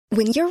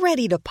When you're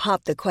ready to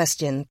pop the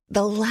question,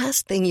 the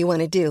last thing you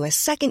want to do is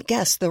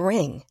second-guess the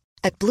ring.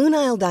 At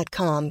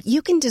BlueNile.com,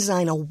 you can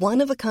design a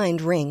one-of-a-kind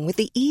ring with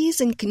the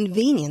ease and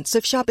convenience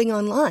of shopping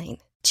online.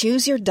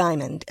 Choose your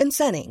diamond and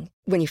setting.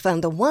 When you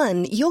find the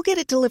one, you'll get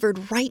it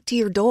delivered right to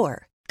your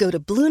door. Go to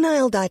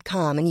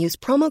BlueNile.com and use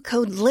promo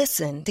code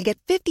LISTEN to get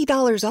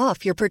 $50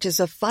 off your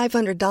purchase of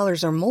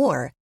 $500 or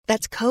more.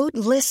 That's code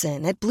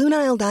LISTEN at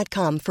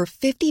BlueNile.com for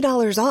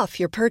 $50 off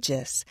your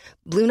purchase.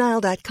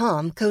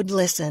 BlueNile.com, code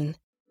LISTEN.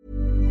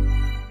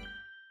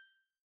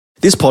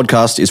 This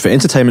podcast is for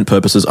entertainment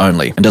purposes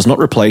only and does not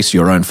replace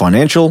your own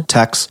financial,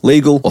 tax,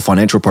 legal, or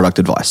financial product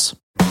advice.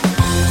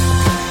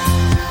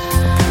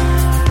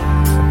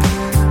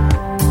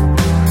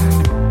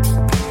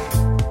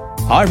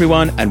 Hi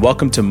everyone, and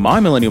welcome to My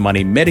Millennial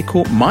Money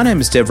Medical. My name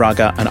is Dev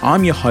Raga and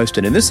I'm your host,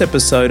 and in this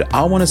episode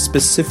I want to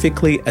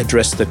specifically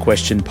address the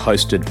question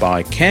posted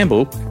by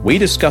Campbell. We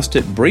discussed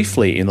it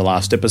briefly in the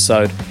last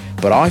episode,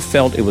 but I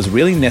felt it was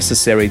really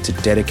necessary to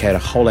dedicate a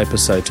whole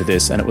episode to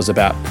this, and it was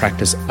about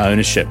practice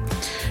ownership.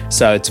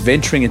 So it's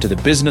venturing into the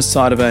business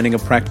side of owning a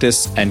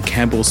practice, and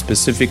Campbell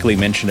specifically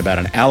mentioned about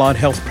an allied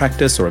health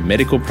practice or a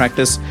medical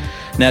practice.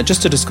 Now,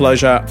 just a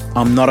disclosure,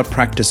 I'm not a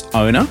practice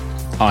owner.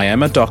 I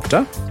am a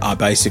doctor. I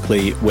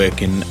basically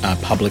work in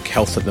public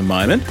health at the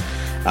moment.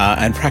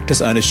 And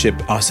practice ownership,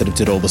 I sort of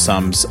did all the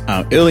sums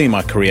early in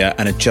my career,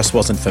 and it just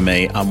wasn't for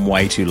me. I'm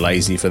way too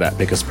lazy for that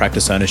because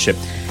practice ownership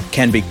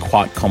can be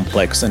quite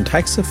complex and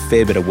takes a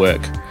fair bit of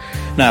work.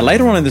 Now,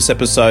 later on in this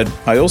episode,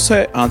 I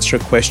also answer a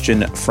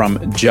question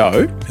from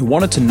Joe, who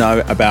wanted to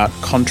know about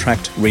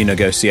contract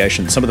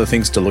renegotiation, some of the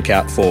things to look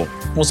out for,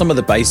 or some of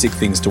the basic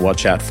things to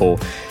watch out for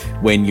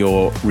when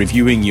you're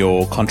reviewing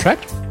your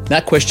contract.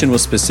 That question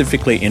was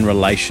specifically in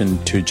relation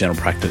to general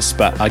practice,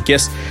 but I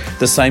guess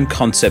the same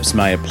concepts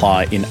may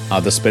apply in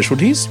other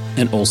specialties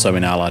and also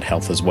in allied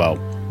health as well.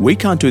 We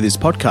can't do this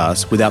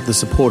podcast without the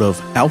support of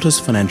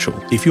Altus Financial.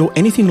 If you're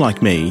anything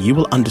like me, you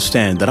will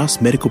understand that us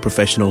medical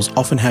professionals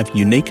often have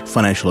unique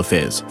financial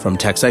affairs, from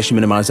taxation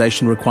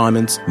minimisation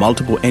requirements,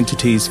 multiple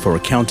entities for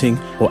accounting,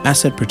 or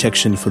asset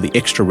protection for the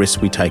extra risks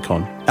we take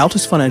on.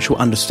 Altus Financial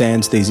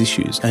understands these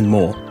issues and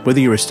more. Whether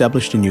you're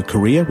established in your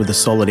career with a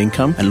solid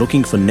income and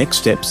looking for next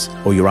steps,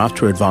 or you're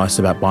after advice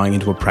about buying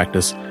into a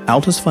practice,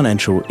 Altus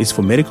Financial is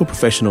for medical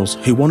professionals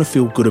who want to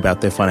feel good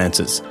about their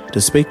finances. To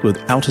speak with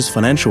Altus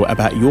Financial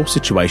about your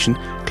situation,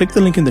 click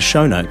the link in the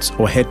show notes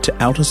or head to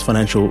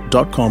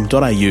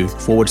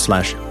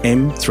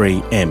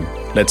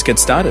altusfinancial.com.au/M3M. Let's get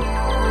started.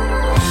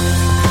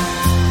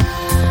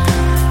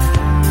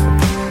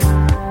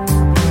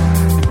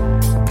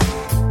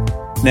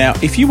 Now,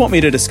 if you want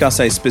me to discuss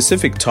a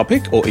specific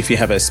topic, or if you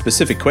have a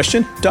specific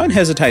question, don't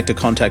hesitate to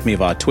contact me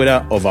via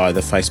Twitter or via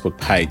the Facebook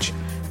page.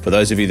 For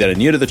those of you that are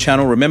new to the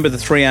channel, remember the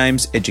three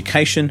aims: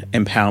 education,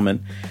 empowerment,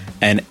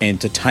 and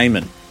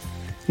entertainment.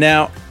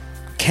 Now,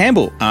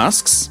 Campbell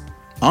asks,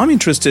 I'm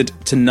interested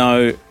to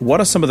know what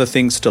are some of the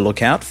things to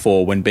look out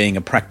for when being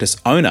a practice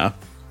owner,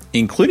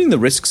 including the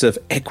risks of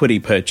equity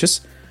purchase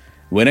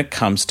when it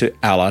comes to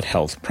allied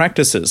health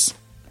practices.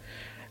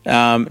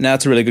 Now,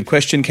 it's a really good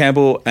question,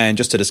 Campbell, and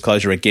just a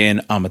disclosure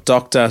again, I'm a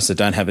doctor, so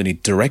don't have any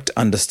direct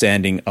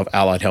understanding of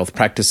allied health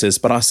practices,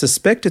 but I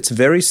suspect it's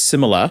very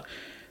similar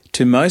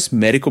to most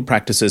medical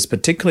practices,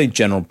 particularly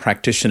general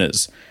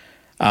practitioners.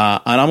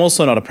 And I'm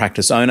also not a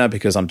practice owner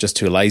because I'm just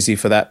too lazy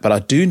for that, but I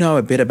do know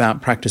a bit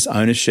about practice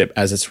ownership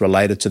as it's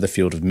related to the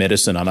field of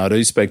medicine. And I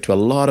do speak to a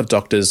lot of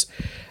doctors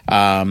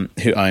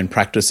who own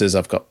practices.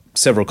 I've got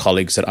several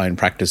colleagues that own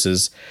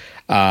practices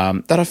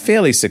that are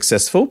fairly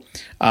successful.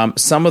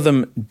 Some of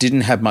them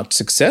didn't have much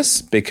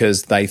success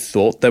because they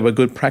thought they were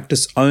good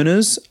practice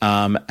owners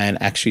and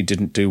actually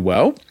didn't do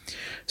well.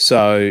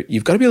 So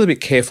you've got to be a little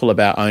bit careful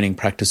about owning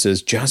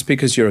practices. Just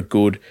because you're a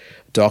good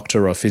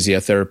doctor or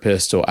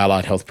physiotherapist or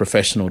allied health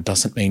professional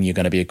doesn't mean you're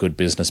going to be a good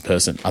business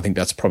person. I think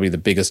that's probably the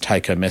biggest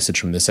take-home message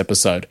from this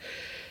episode.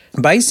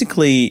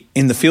 Basically,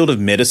 in the field of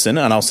medicine,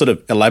 and I'll sort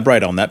of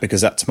elaborate on that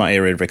because that's my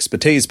area of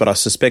expertise, but I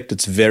suspect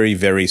it's very,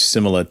 very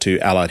similar to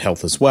allied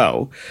health as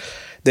well.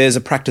 There's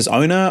a practice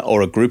owner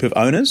or a group of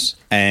owners,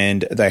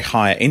 and they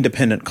hire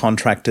independent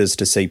contractors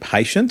to see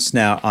patients.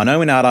 Now, I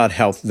know in allied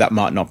health that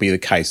might not be the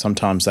case.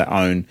 Sometimes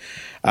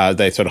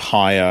they sort of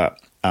hire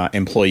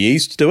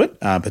employees to do it,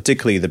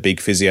 particularly the big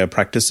physio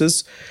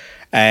practices.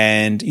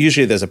 And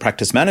usually there's a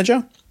practice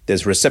manager,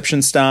 there's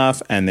reception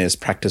staff, and there's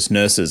practice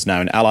nurses.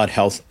 Now, in allied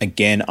health,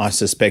 again, I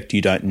suspect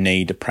you don't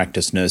need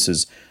practice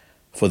nurses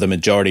for the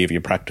majority of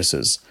your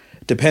practices.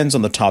 Depends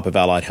on the type of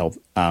allied health,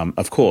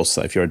 of course.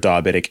 So if you're a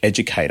diabetic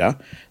educator,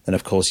 then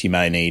of course you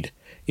may need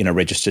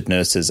registered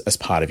nurses as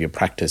part of your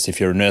practice. If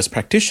you're a nurse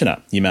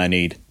practitioner, you may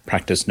need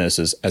practice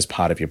nurses as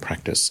part of your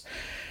practice.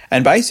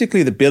 And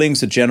basically the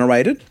billings are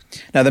generated.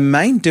 Now, the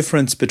main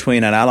difference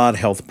between an allied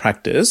health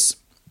practice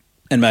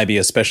and maybe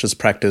a specialist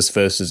practice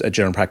versus a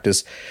general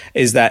practice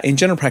is that in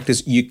general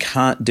practice, you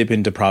can't dip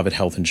into private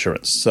health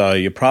insurance. So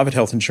your private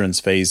health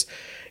insurance fees,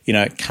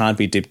 can't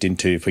be dipped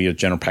into for your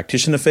general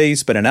practitioner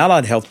fees. But in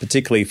allied health,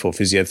 particularly for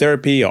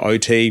physiotherapy or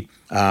OT,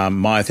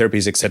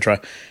 myotherapies,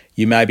 etc.,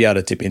 you may be able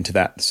to dip into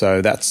that.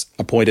 So that's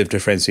a point of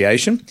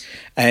differentiation.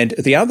 And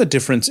the other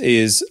difference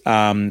is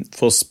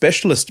for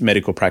specialist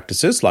medical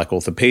practices like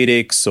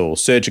orthopedics or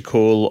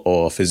surgical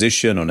or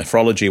physician or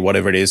nephrology,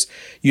 whatever it is,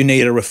 you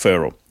need a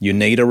referral. You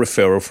need a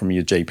referral from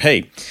your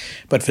GP.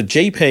 But for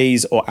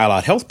GPs or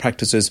allied health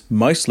practices,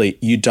 mostly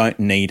you don't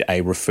need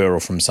a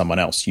referral from someone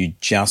else. You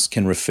just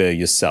can refer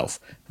yourself,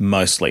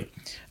 mostly.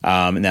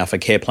 Now, for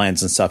care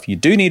plans and stuff, you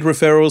do need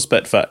referrals,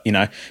 but for,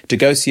 to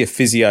go see a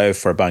physio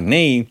for a bung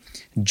knee,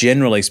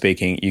 generally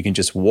speaking, you can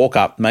just walk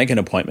up, make an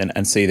appointment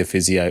and see the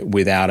physio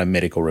without a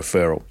medical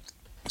referral.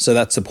 So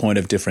that's the point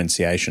of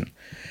differentiation.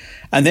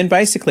 And then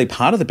basically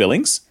part of the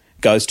billings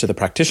goes to the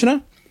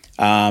practitioner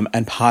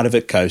and part of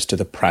it goes to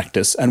the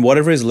practice. And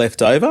whatever is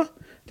left over,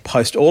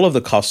 post all of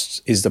the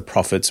costs, is the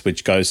profits,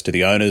 which goes to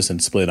the owners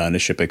and split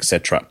ownership,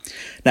 etc.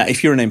 Now,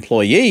 if you're an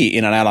employee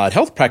in an allied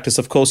health practice,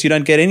 of course, you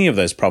don't get any of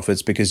those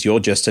profits because you're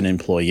just an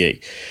employee.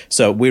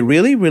 So we're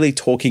really, really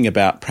talking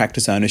about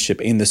practice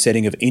ownership in the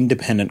setting of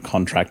independent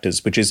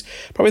contractors, which is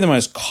probably the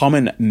most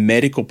common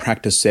medical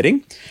practice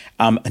setting.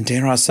 And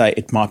dare I say,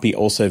 it might be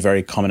also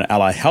very common in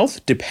allied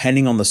health,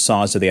 depending on the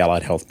size of the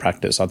allied health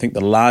practice. I think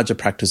the larger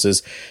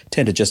practices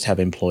tend to just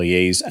have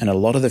employees, and a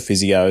lot of the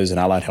physios and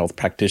allied health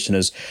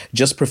practitioners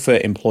just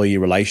prefer employee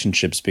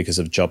relationships because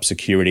of job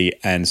security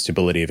and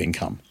stability of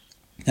income.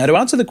 Now, to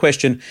answer the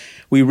question,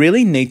 we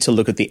really need to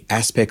look at the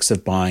aspects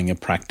of buying a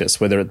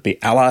practice, whether it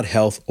be allied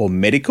health or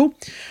medical.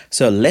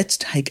 So let's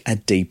take a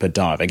deeper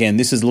dive. Again,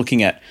 this is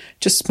looking at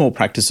just small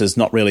practices,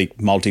 not really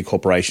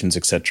multi-corporations,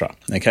 etc.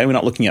 Okay, we're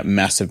not looking at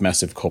massive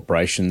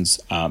corporations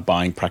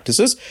buying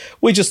practices.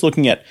 We're just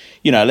looking at,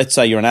 let's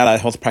say you're an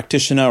allied health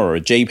practitioner or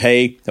a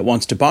GP that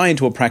wants to buy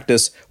into a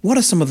practice. What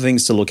are some of the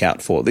things to look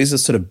out for? These are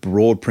sort of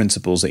broad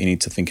principles that you need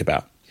to think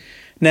about.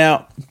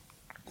 Now,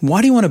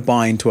 why do you want to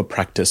buy into a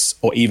practice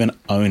or even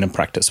own a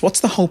practice? What's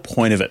the whole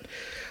point of it?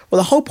 Well,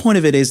 the whole point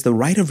of it is the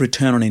rate of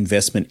return on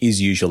investment is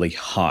usually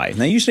high.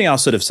 Now, usually I'll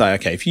sort of say,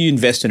 okay, if you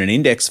invest in an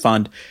index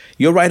fund,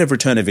 your rate of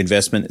return of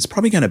investment is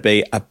probably going to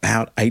be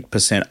about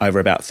 8% over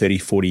about 30,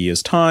 40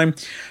 years' time.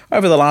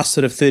 Over the last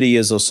sort of 30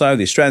 years or so,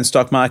 the Australian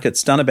stock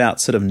market's done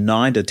about sort of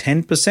 9 to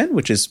 10%,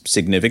 which is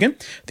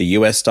significant. The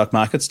US stock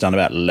market's done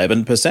about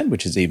 11%,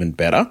 which is even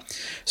better.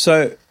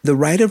 So the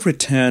rate of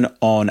return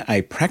on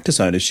a practice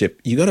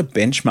ownership, you got to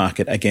benchmark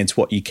it against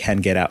what you can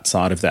get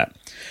outside of that.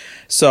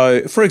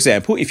 So, for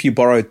example, if you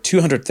borrow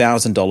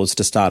 $200,000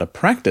 to start a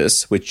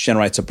practice, which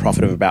generates a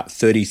profit of about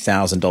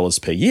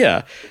 $30,000 per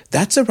year,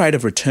 that's a rate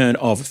of return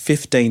of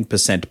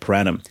 15% per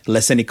annum,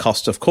 less any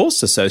cost, of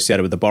course,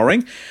 associated with the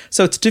borrowing.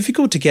 So it's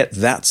difficult to get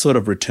that sort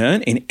of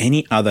return in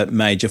any other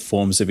major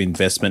forms of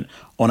investment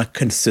on a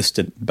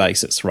consistent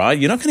basis, right?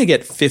 You're not going to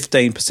get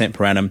 15%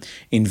 per annum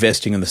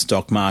investing in the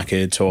stock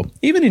market or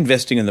even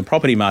investing in the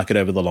property market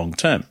over the long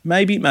term.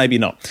 Maybe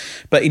not.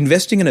 But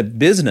investing in a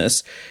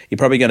business, you're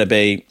probably going to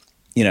be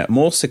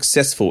more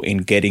successful in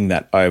getting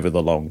that over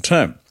the long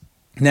term.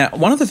 Now,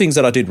 one of the things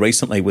that I did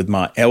recently with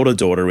my elder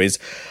daughter is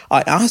I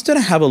asked her to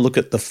have a look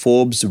at the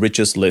Forbes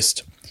richest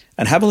list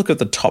and have a look at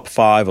the top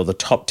 5 or the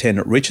top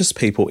 10 richest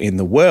people in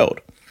the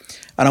world.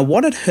 And I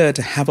wanted her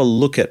to have a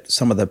look at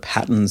some of the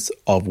patterns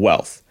of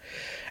wealth.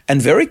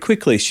 And very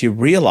quickly, she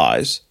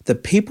realized the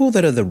people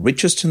that are the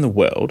richest in the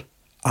world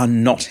are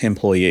not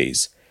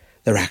employees.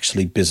 They're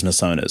actually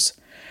business owners,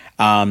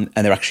 and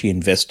they're actually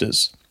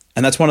investors.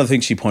 And that's one of the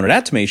things she pointed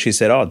out to me. She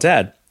said, "Oh,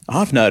 Dad,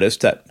 I've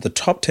noticed that the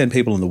top 10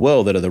 people in the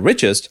world that are the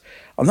richest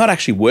are not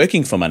actually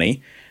working for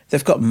money.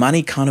 They've got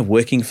money kind of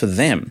working for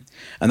them."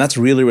 And that's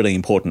really, really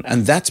important.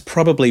 And that's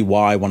probably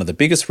why one of the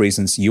biggest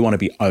reasons you want to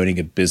be owning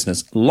a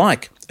business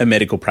like a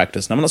medical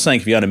practice. And I'm not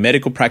saying if you own a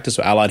medical practice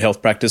or allied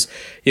health practice,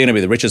 you're going to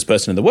be the richest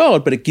person in the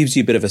world, but it gives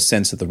you a bit of a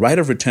sense that the rate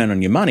of return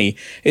on your money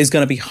is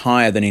going to be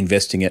higher than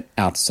investing it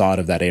outside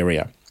of that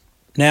area.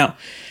 Now,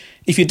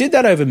 if you did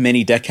that over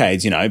many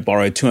decades,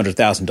 borrow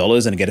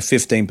 $200,000 and get a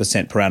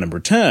 15% per annum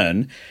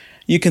return,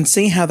 you can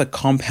see how the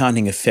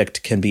compounding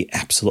effect can be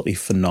absolutely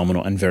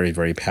phenomenal and very,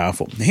 very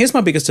powerful. Now, here's my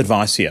biggest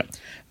advice here.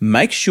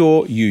 Make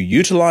sure you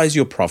utilize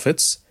your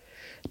profits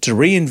to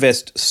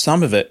reinvest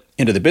some of it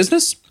into the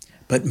business,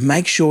 but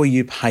make sure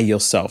you pay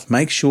yourself.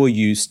 Make sure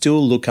you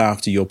still look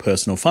after your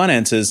personal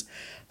finances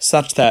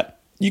such that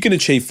you can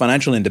achieve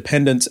financial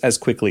independence as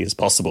quickly as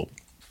possible.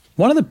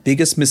 One of the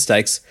biggest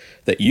mistakes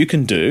that you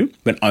can do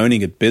when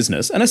owning a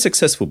business, and a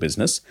successful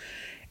business,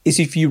 is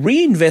if you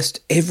reinvest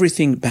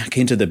everything back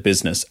into the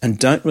business and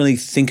don't really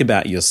think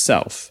about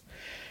yourself,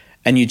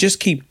 and you just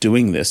keep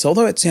doing this.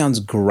 Although it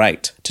sounds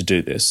great to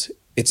do this,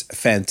 it's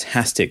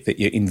fantastic that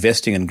you're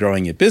investing and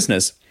growing your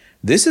business.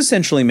 This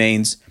essentially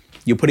means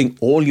you're putting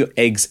all your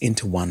eggs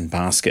into one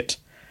basket.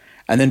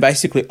 And then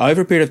basically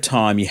over a period of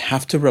time, you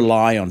have to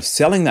rely on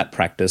selling that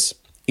practice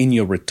in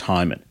your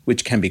retirement,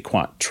 which can be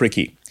quite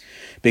tricky.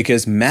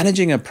 Because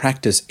managing a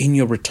practice in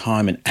your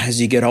retirement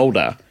as you get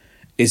older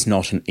is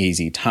not an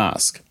easy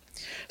task.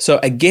 So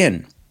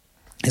again,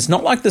 it's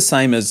not like the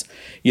same as,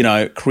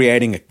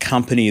 creating a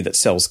company that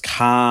sells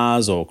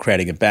cars or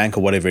creating a bank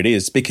or whatever it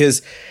is,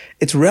 because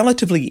it's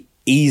relatively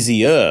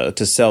easier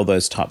to sell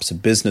those types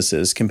of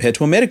businesses compared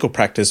to a medical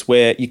practice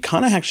where you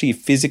kind of actually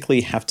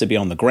physically have to be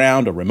on the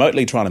ground or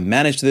remotely trying to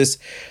manage this.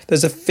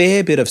 There's a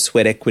fair bit of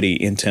sweat equity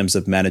in terms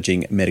of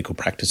managing medical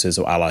practices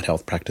or allied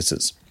health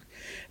practices.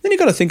 Then you've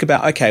got to think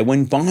about, okay,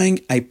 when buying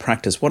a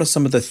practice, what are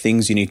some of the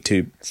things you need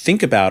to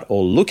think about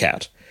or look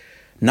at?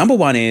 Number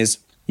one is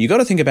you've got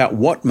to think about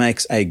what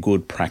makes a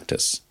good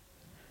practice.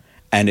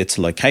 And it's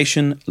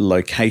location,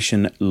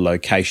 location,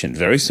 location.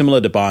 Very similar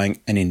to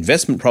buying an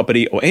investment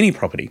property or any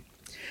property.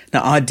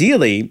 Now,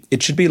 ideally,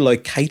 it should be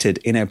located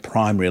in a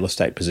prime real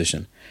estate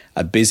position.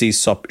 A busy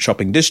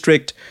shopping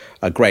district,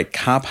 a great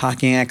car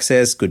parking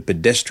access, good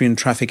pedestrian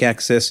traffic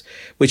access,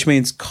 which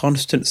means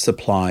constant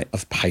supply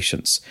of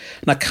patients.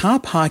 Now,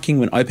 car parking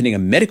when opening a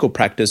medical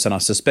practice, and I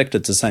suspect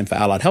it's the same for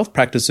allied health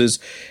practices,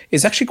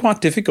 is actually quite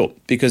difficult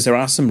because there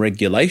are some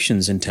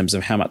regulations in terms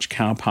of how much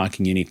car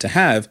parking you need to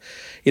have,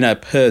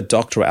 per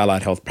doctor or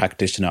allied health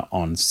practitioner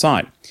on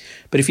site.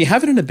 But if you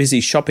have it in a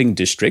busy shopping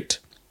district,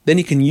 then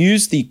you can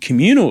use the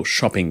communal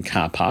shopping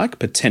car park,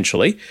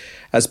 potentially,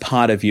 as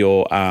part of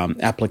your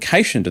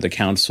application to the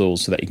council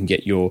so that you can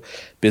get your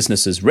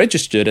businesses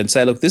registered and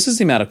say, look, this is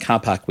the amount of car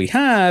park we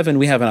have, and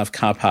we have enough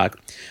car park,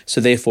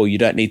 so therefore you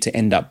don't need to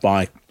end up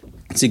buying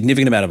a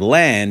significant amount of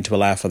land to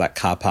allow for that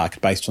car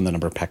park based on the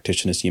number of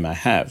practitioners you may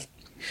have.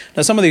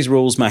 Now, some of these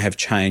rules may have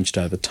changed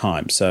over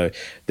time. So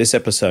this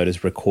episode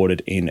is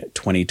recorded in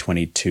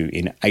 2022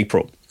 in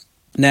April.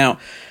 Now,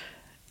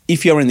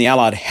 if you're in the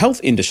allied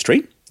health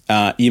industry,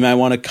 you may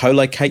want to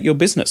co-locate your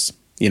business.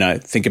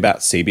 Think about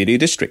CBD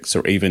districts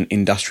or even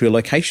industrial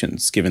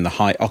locations, given the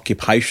high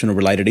occupational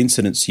related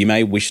incidents you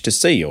may wish to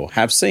see or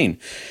have seen.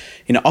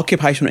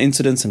 Occupational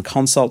incidents and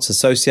consults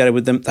associated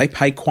with them, they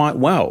pay quite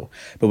well.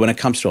 But when it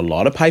comes to a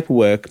lot of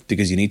paperwork,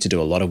 because you need to do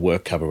a lot of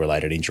work cover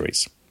related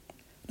injuries.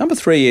 Number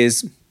 3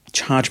 is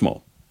charge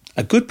more.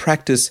 A good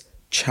practice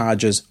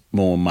charges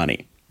more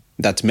money.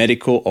 That's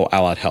medical or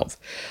allied health.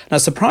 Now,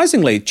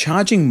 surprisingly,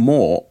 charging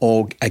more,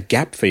 or a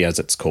gap fee as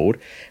it's called,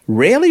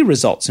 rarely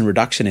results in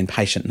reduction in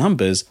patient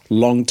numbers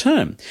long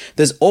term.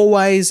 There's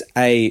always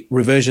a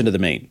reversion to the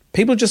mean.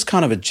 People just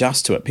kind of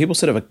adjust to it. People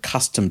sort of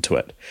accustomed to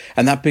it,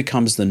 and that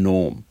becomes the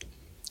norm.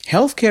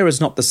 Healthcare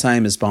is not the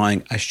same as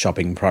buying a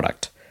shopping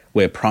product,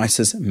 where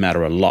prices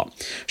matter a lot.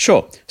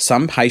 Sure,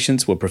 some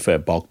patients will prefer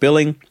bulk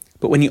billing,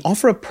 but when you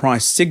offer a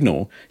price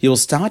signal, you'll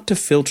start to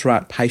filter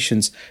out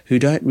patients who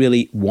don't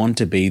really want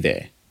to be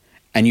there.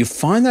 And you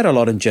find that a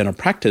lot in general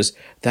practice,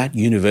 that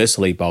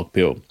universally bulk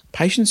bill.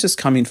 Patients just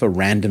come in for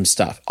random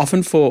stuff,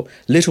 often for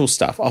little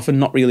stuff, often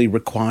not really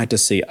required to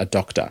see a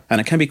doctor.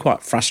 And it can be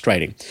quite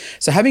frustrating.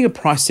 So having a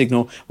price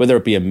signal, whether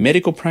it be a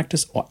medical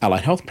practice or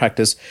allied health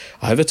practice,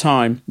 over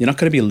time, you're not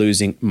going to be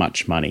losing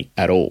much money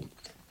at all.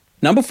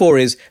 Number 4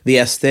 is the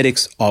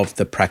aesthetics of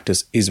the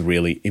practice is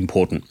really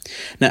important.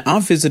 Now,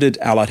 I've visited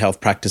allied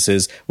health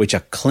practices which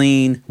are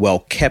clean, well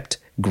kept,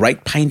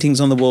 great paintings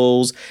on the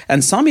walls,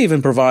 and some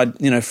even provide,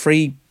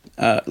 free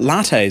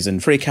lattes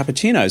and free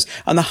cappuccinos,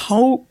 and the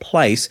whole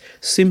place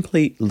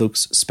simply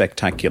looks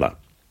spectacular.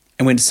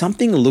 And when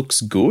something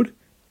looks good,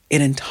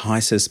 it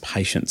entices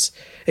patients.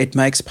 It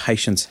makes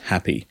patients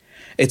happy.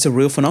 It's a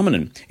real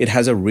phenomenon. It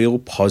has a real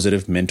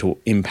positive mental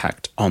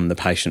impact on the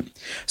patient.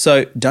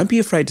 So don't be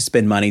afraid to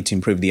spend money to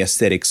improve the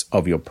aesthetics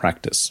of your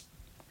practice.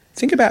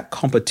 Think about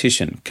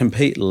competition.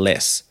 Compete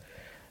less.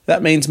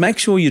 That means make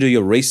sure you do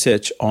your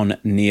research on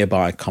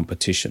nearby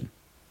competition.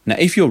 Now,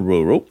 if you're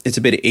rural, it's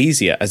a bit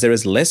easier as there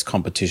is less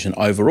competition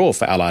overall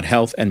for allied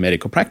health and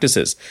medical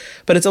practices,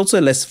 but it's also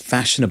less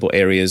fashionable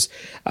areas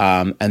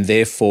and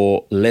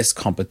therefore less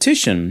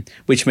competition,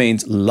 which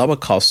means lower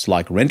costs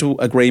like rental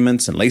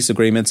agreements and lease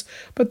agreements.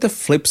 But the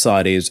flip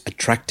side is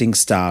attracting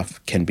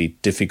staff can be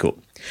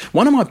difficult.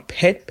 One of my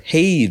pet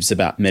peeves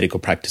about medical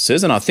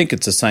practices, and I think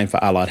it's the same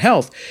for allied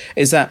health,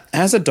 is that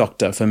as a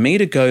doctor, for me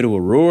to go to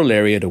a rural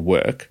area to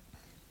work,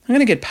 I'm going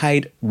to get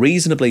paid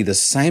reasonably the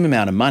same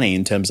amount of money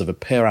in terms of a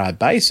per hour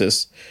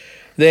basis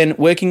than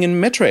working in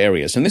metro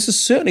areas. And this is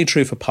certainly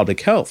true for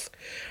public health.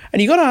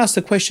 And you've got to ask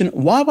the question,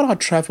 why would I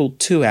travel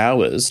 2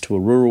 hours to a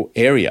rural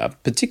area,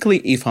 particularly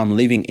if I'm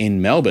living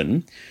in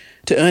Melbourne,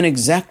 to earn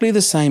exactly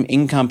the same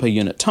income per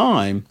unit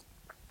time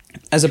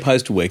as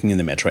opposed to working in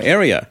the metro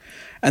area?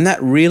 And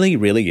that really,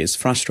 really is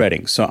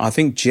frustrating. So I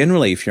think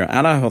generally if you're an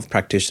allied health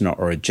practitioner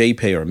or a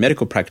GP or a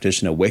medical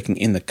practitioner working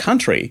in the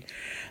country,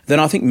 then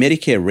I think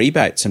Medicare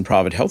rebates and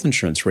private health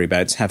insurance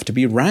rebates have to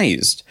be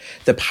raised.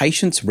 The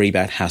patient's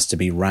rebate has to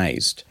be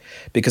raised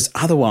because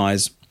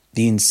otherwise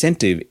the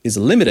incentive is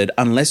limited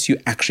unless you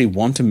actually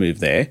want to move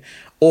there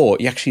or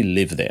you actually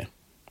live there.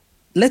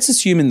 Let's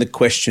assume in the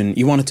question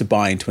you wanted to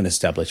buy into an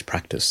established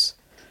practice.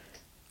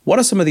 What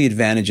are some of the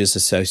advantages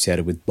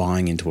associated with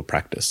buying into a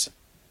practice?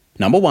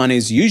 Number 1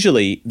 is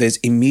usually there's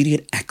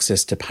immediate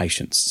access to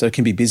patients, so it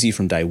can be busy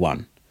from day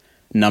one.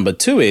 Number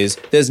 2 is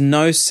there's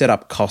no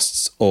setup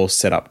costs or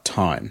setup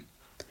time.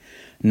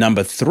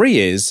 Number 3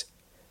 is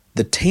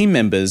the team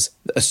members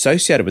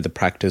associated with the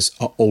practice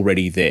are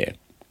already there.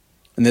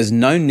 And there's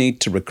no need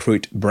to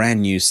recruit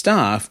brand new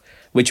staff,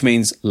 which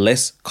means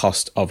less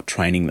cost of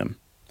training them.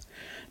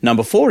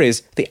 Number 4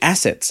 is the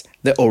assets.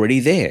 They're already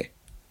there.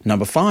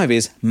 Number 5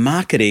 is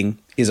marketing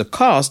is a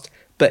cost,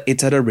 but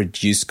it's at a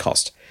reduced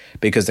cost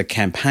because the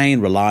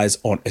campaign relies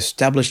on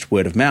established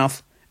word of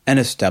mouth and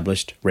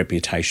established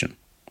reputation.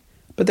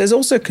 But there's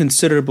also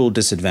considerable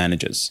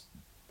disadvantages.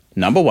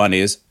 Number 1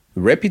 is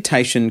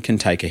reputation can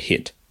take a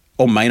hit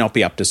or may not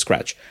be up to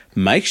scratch.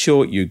 Make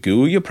sure you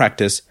Google your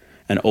practice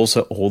and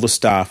also all the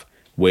staff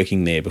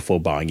working there before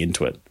buying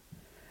into it.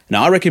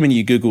 Now, I recommend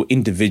you Google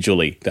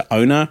individually the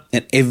owner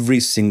and every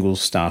single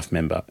staff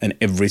member and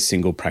every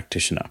single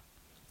practitioner.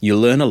 You'll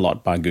learn a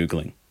lot by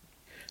Googling.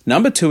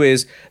 Number 2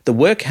 is the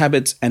work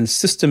habits and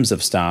systems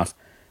of staff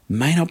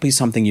may not be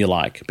something you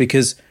like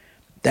because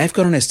they've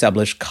got an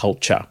established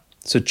culture.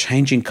 So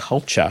changing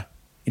culture,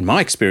 in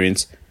my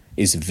experience,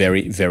 is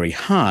very, very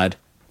hard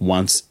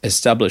once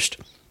established.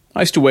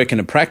 I used to work in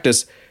a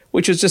practice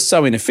which was just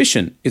so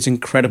inefficient, it's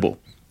incredible.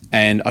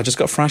 And I just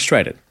got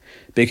frustrated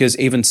because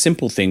even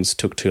simple things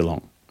took too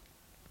long.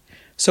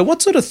 So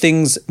what sort of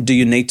things do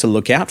you need to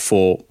look out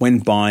for when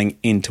buying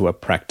into a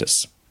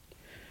practice?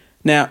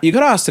 Now, you've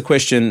got to ask the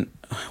question,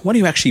 what are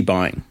you actually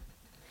buying?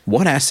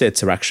 What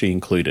assets are actually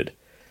included?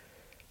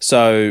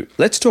 So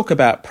let's talk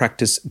about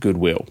practice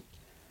goodwill.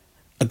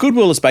 A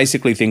goodwill is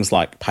basically things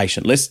like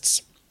patient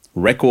lists,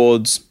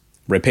 records,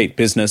 repeat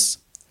business,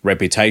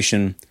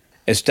 reputation,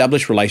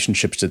 established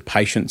relationships with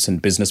patients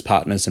and business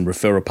partners and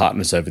referral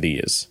partners over the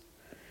years.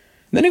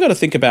 And then you've got to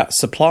think about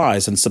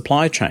supplies and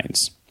supply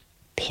chains,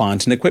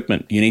 plant and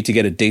equipment. You need to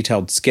get a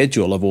detailed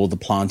schedule of all the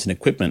plant and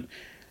equipment,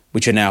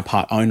 which you're now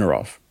part owner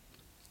of.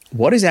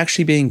 What is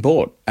actually being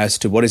bought as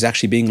to what is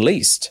actually being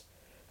leased?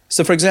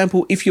 So, for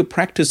example, if your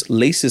practice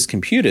leases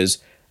computers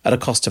at a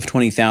cost of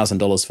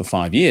 $20,000 for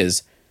 5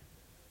 years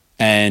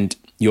and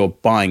you're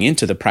buying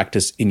into the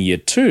practice in year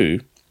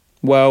 2,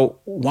 well,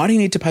 why do you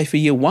need to pay for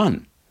year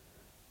 1?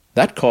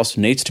 That cost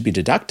needs to be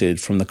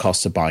deducted from the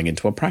cost of buying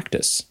into a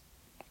practice.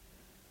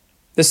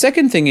 The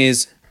second thing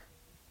is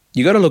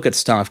you got to look at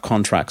staff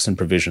contracts and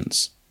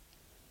provisions.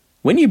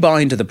 When you buy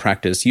into the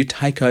practice, you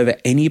take over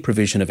any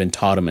provision of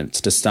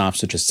entitlements to staff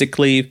such as sick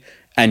leave,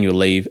 annual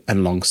leave,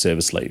 and long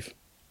service leave.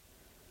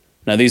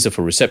 Now, these are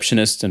for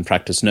receptionists and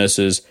practice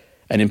nurses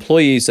and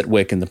employees that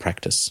work in the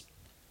practice.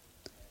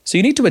 So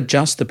you need to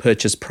adjust the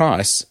purchase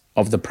price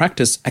of the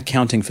practice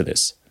accounting for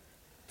this.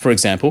 For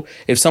example,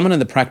 if someone in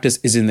the practice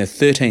is in their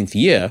 13th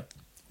year,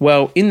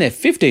 well, in their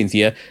 15th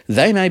year,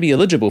 they may be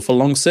eligible for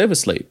long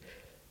service leave.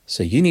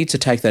 So you need to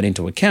take that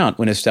into account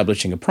when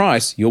establishing a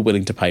price you're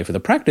willing to pay for the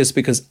practice,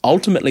 because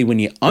ultimately when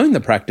you own the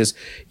practice,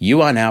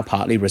 you are now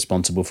partly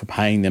responsible for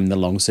paying them the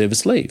long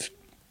service leave.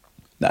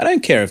 Now, I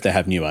don't care if they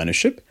have new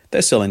ownership,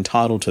 they're still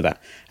entitled to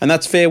that. And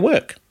that's fair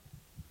work.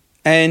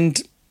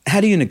 And how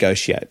do you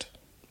negotiate?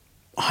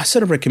 I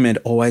sort of recommend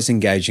always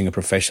engaging a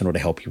professional to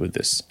help you with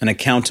this. An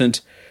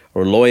accountant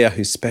or a lawyer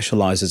who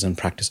specialises in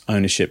practice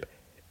ownership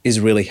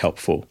is really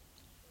helpful.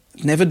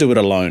 Never do it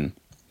alone.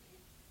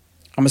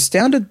 I'm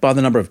astounded by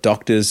the number of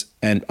doctors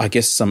and I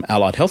guess some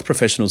allied health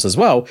professionals as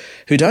well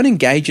who don't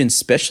engage in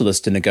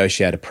specialists to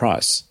negotiate a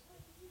price.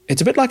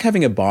 It's a bit like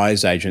having a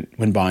buyer's agent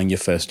when buying your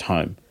first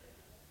home.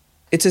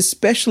 It's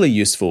especially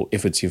useful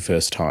if it's your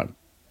first time.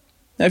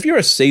 Now, if you're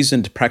a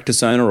seasoned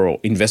practice owner or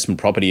investment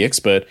property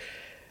expert,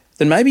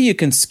 then maybe you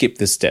can skip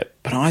this step.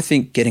 But I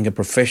think getting a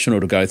professional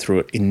to go through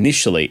it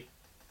initially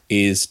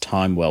is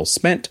time well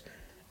spent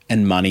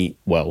and money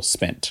well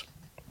spent.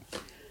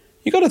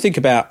 You've got to think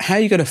about how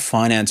you're going to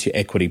finance your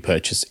equity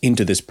purchase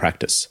into this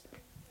practice.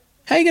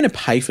 How are you going to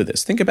pay for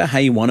this? Think about how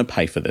you want to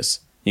pay for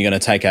this. You're going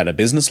to take out a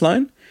business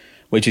loan,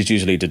 which is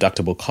usually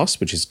deductible cost,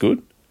 which is good.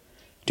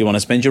 Do you want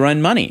to spend your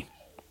own money?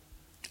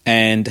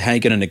 And how are you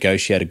going to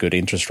negotiate a good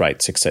interest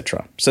rates,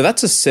 etc. So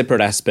that's a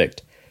separate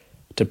aspect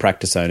to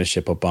practice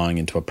ownership or buying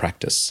into a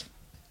practice.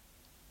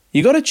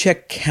 You've got to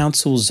check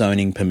council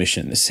zoning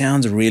permission. This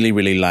sounds really,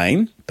 really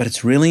lame, but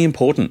it's really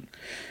important.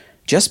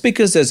 Just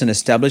because there's an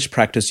established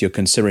practice you're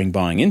considering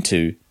buying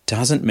into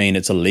doesn't mean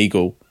it's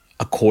illegal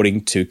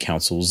according to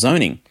council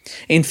zoning.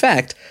 In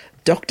fact,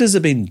 doctors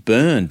have been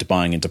burned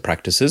buying into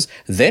practices,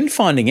 then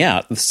finding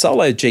out the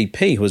solo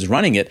GP who was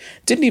running it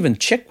didn't even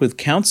check with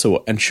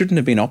council and shouldn't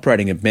have been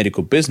operating a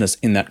medical business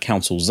in that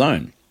council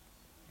zone.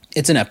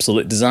 It's an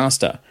absolute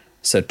disaster.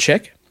 So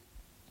check,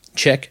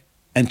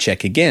 and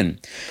check again.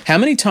 How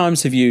many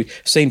times have you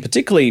seen,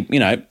 particularly,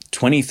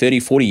 20, 30,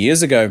 40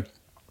 years ago,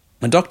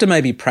 a doctor may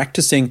be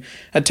practicing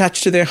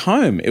attached to their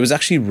home? It was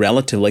actually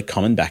relatively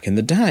common back in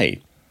the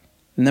day.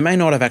 And they may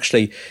not have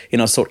actually,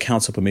 sought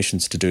council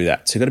permissions to do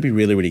that. So you've got to be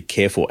really, really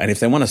careful. And if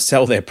they want to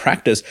sell their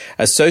practice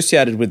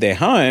associated with their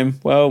home,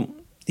 well,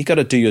 you've got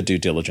to do your due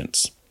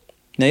diligence.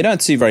 Now, you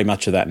don't see very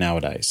much of that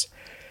nowadays.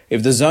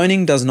 If the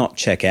zoning does not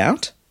check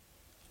out,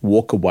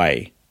 walk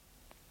away.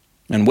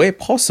 And where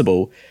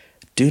possible,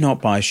 do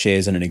not buy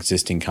shares in an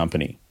existing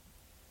company.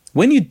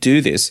 When you do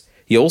this,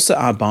 you also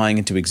are buying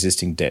into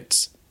existing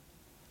debts.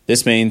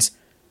 This means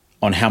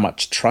on how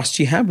much trust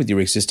you have with your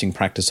existing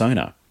practice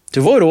owner. To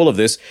avoid all of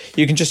this,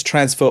 you can just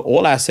transfer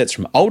all assets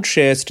from old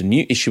shares to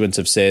new issuance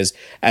of shares,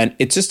 and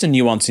it's just a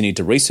nuance you need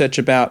to research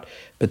about,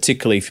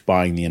 particularly if you're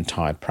buying the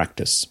entire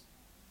practice.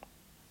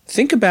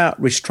 Think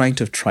about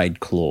restraint of trade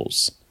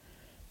clause.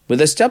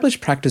 With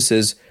established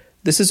practices,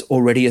 this is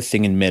already a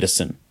thing in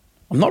medicine.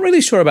 I'm not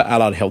really sure about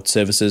allied health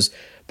services,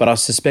 but I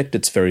suspect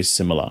it's very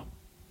similar.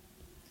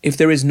 If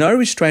there is no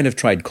restraint of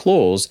trade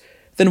clause,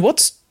 then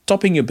what's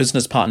stopping your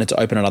business partner to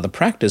open another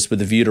practice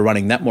with a view to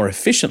running that more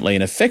efficiently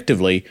and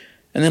effectively,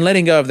 and then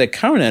letting go of their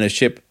current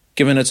ownership,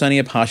 given it's only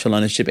a partial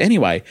ownership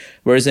anyway,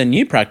 whereas their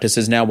new practice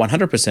is now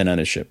 100%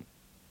 ownership?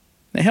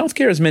 Now,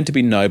 healthcare is meant to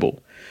be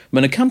noble.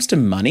 When it comes to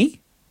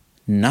money,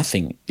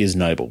 nothing is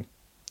noble.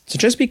 So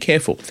just be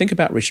careful. Think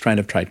about restraint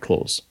of trade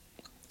clause.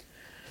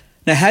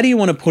 Now, how do you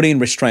want to put in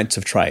restraints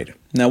of trade?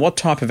 Now, what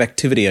type of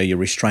activity are you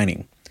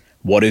restraining?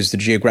 What is the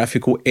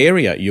geographical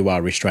area you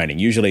are restraining?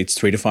 Usually it's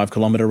 3 to 5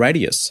 kilometre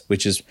radius,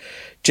 which is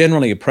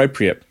generally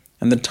appropriate.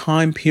 And the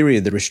time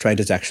period the restraint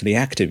is actually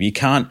active.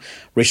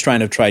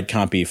 Restraint of trade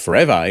can't be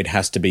forever. It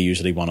has to be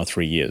usually 1 or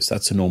 3 years.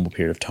 That's a normal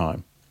period of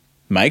time.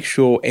 Make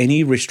sure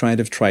any restraint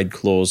of trade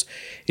clause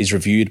is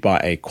reviewed by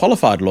a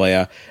qualified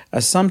lawyer,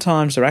 as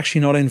sometimes they're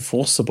actually not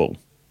enforceable.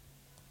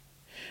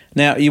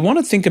 Now, you want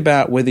to think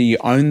about whether you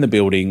own the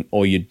building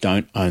or you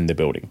don't own the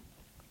building.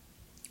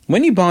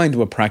 When you buy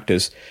into a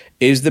practice,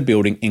 is the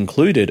building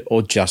included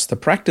or just the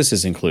practice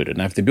is included?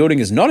 Now, if the building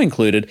is not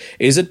included,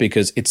 is it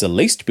because it's a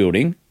leased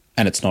building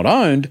and it's not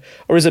owned,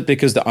 or is it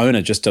because the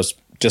owner just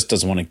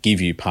doesn't want to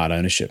give you part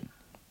ownership?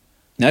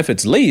 Now, if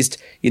it's leased,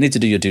 you need to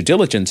do your due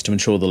diligence to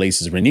ensure the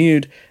lease is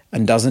renewed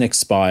and doesn't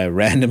expire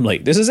randomly.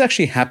 This has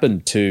actually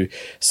happened to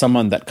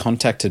someone that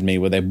contacted me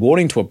where they bought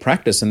into a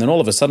practice and then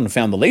all of a sudden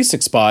found the lease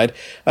expired.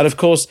 And of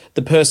course,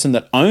 the person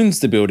that owns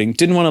the building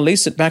didn't want to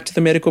lease it back to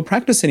the medical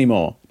practice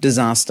anymore.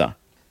 Disaster.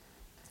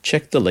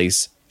 Check the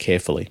lease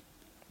carefully.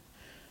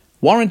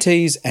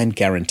 Warranties and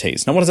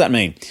guarantees. Now, what does that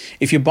mean?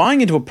 If you're buying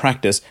into a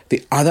practice,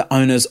 the other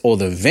owners or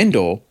the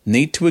vendor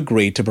need to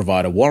agree to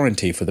provide a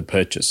warranty for the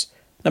purchase.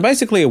 Now,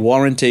 basically, a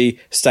warranty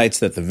states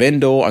that the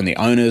vendor and the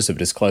owners have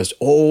disclosed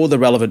all the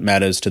relevant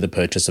matters to the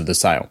purchase of the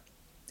sale.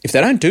 If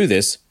they don't do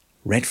this,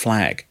 red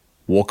flag,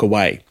 walk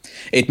away.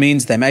 It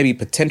means they may be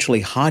potentially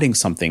hiding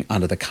something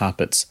under the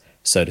carpets,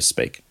 so to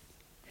speak.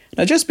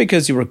 Now, just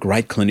because you're a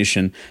great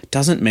clinician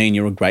doesn't mean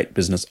you're a great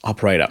business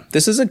operator.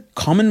 This is a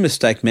common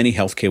mistake many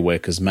healthcare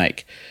workers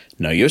make.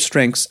 Know your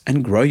strengths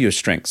and grow your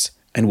strengths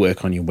and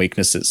work on your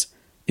weaknesses.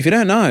 If you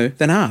don't know,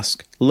 then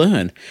ask,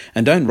 learn,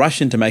 and don't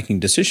rush into making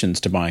decisions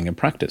to buying a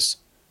practice.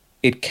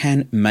 It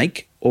can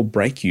make or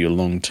break you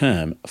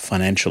long-term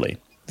financially.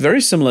 Very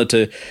similar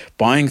to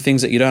buying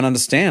things that you don't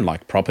understand,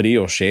 like property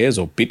or shares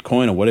or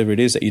Bitcoin or whatever it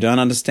is that you don't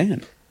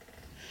understand.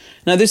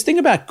 Now, this thing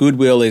about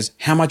goodwill is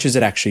how much is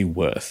it actually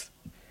worth?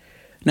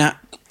 Now,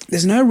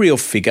 there's no real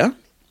figure,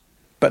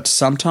 but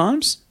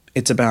sometimes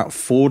it's about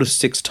 4 to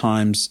 6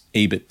 times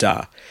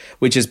EBITDA,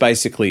 which is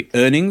basically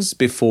earnings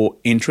before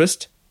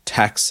interest,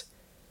 tax,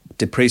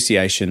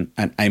 depreciation,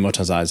 and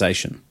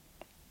amortization.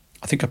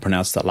 I think I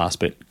pronounced that last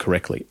bit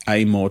correctly,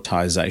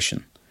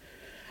 amortization.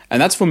 And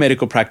that's for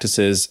medical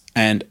practices,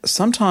 and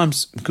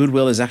sometimes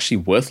goodwill is actually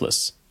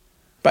worthless.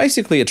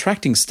 Basically,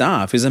 attracting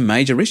staff is a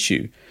major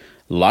issue.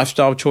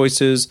 Lifestyle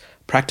choices,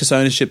 practice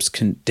ownerships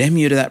condemn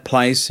you to that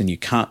place and you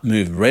can't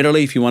move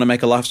readily if you want to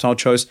make a lifestyle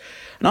choice.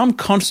 And I'm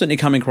constantly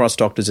coming across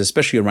doctors,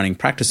 especially running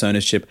practice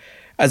ownership,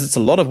 as it's a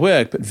lot of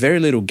work but very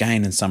little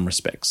gain in some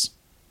respects.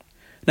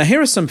 Now,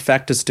 here are some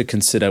factors to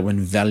consider when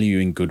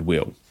valuing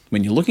goodwill.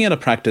 When you're looking at a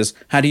practice,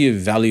 how do you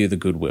value the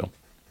goodwill?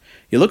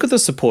 You look at the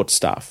support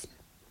staff.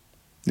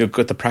 You look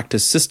at the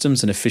practice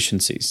systems and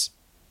efficiencies.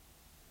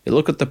 You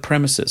look at the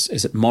premises.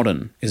 Is it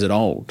modern? Is it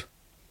old?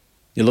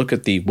 You look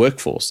at the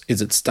workforce.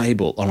 Is it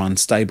stable or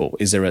unstable?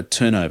 Is there a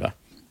turnover?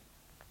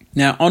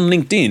 Now, on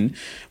LinkedIn,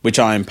 which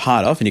I am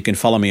part of, and you can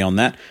follow me on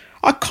that,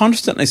 I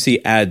constantly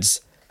see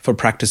ads for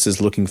practices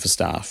looking for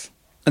staff.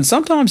 And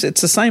sometimes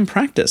it's the same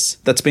practice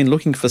that's been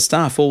looking for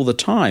staff all the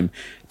time.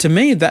 To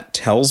me, that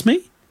tells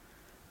me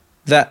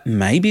that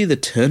maybe the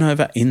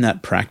turnover in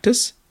that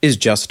practice is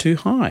just too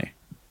high.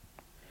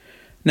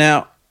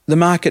 Now, the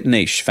market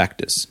niche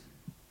factors.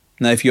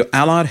 Now, if you're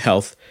allied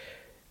health,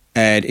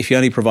 and if you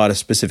only provide a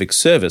specific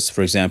service,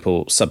 for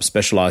example,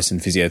 subspecialised in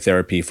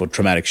physiotherapy for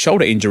traumatic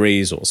shoulder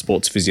injuries or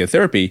sports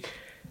physiotherapy,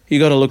 you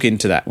got to look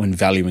into that when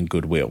valuing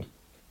goodwill.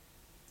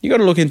 You got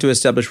to look into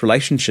established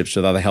relationships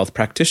with other health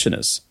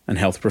practitioners and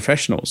health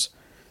professionals.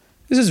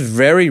 This is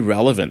very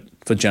relevant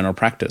for general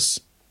practice.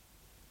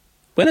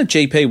 When a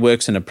GP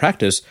works in a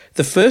practice,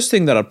 the first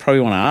thing that I'd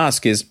probably want to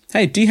ask is,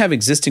 hey, do you have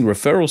existing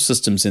referral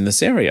systems in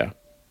this area?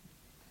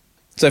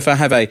 So if I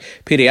have a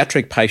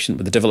pediatric patient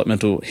with a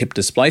developmental hip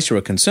dysplasia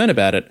or concern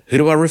about it, who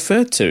do I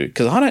refer to?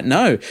 Because I don't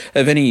know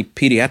of any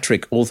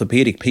pediatric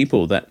orthopedic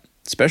people that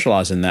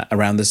specialise in that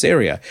around this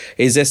area.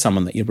 Is there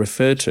someone that you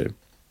refer to?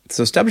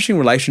 So establishing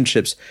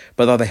relationships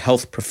with other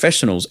health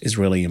professionals is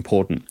really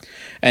important.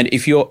 And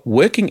if you're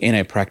working in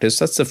a practice,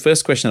 that's the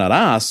first question I'd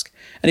ask.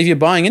 And if you're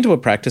buying into a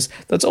practice,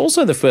 that's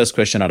also the first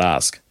question I'd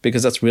ask,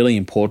 because that's really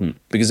important.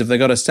 Because if they've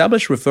got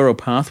established referral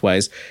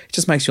pathways, it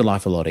just makes your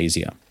life a lot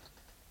easier.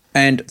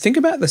 And think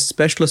about the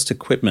specialist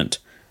equipment,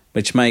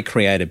 which may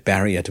create a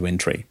barrier to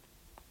entry.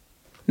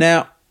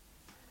 Now,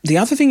 the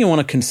other thing you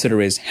want to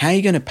consider is how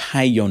you're going to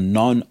pay your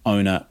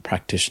non-owner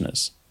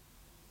practitioners.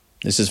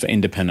 This is for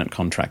independent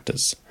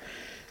contractors.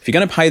 If you're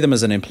going to pay them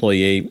as an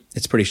employee,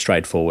 it's pretty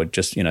straightforward.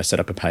 Just, set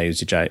up a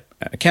pay-as-you-go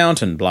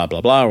account and blah,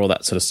 blah, blah, all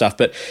that sort of stuff.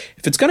 But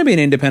if it's going to be an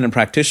independent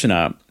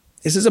practitioner,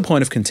 this is a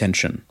point of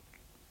contention.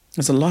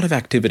 There's a lot of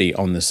activity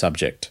on this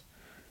subject.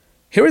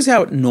 Here is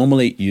how it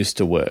normally used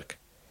to work.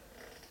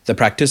 The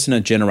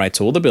practitioner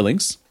generates all the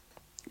billings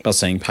by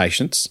seeing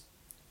patients.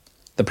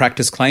 The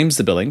practice claims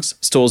the billings,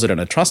 stores it in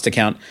a trust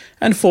account,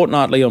 and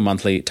fortnightly or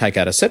monthly take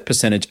out a set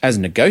percentage as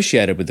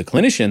negotiated with the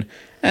clinician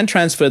and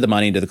transfer the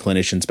money into the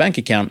clinician's bank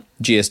account,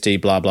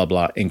 GST blah blah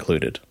blah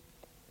included.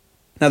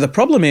 Now the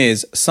problem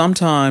is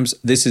sometimes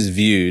this is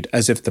viewed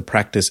as if the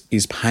practice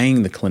is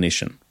paying the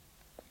clinician,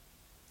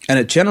 and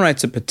it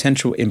generates a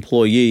potential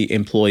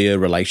employee-employer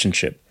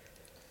relationship.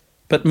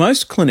 But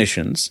most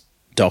clinicians,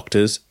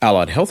 doctors,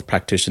 allied health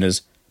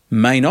practitioners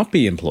may not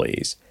be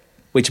employees,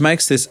 which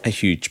makes this a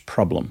huge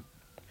problem.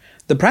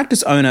 The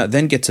practice owner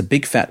then gets a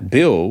big fat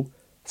bill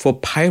for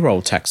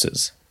payroll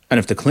taxes. And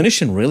if the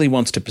clinician really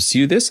wants to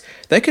pursue this,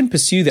 they can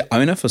pursue the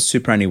owner for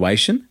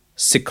superannuation,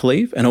 sick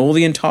leave, and all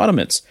the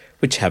entitlements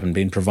which haven't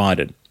been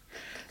provided.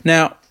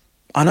 Now,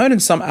 I know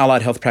in some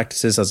allied health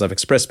practices, as I've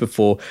expressed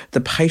before,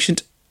 the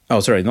practitioner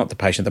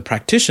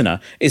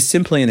is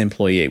simply an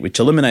employee, which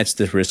eliminates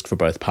the risk for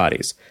both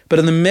parties. But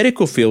in the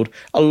medical field,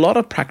 a lot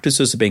of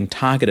practices are being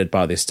targeted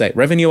by the State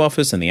Revenue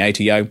Office and the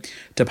ATO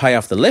to pay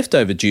off the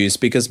leftover dues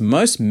because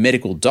most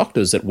medical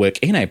doctors that work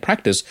in a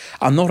practice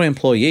are not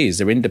employees,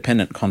 they're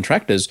independent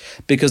contractors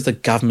because the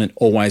government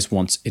always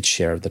wants its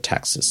share of the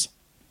taxes.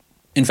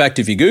 In fact,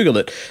 if you Google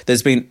it,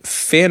 there's been a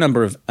fair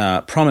number of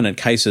prominent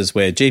cases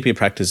where GP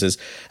practices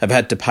have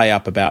had to pay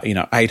up about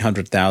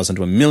 $800,000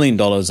 to $1 million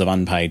of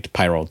unpaid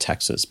payroll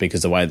taxes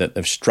because of the way that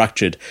they've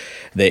structured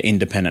their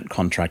independent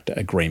contractor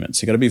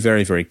agreements. You've got to be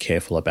very, very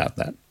careful about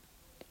that.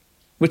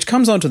 Which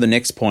comes on to the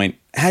next point.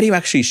 How do you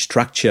actually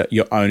structure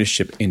your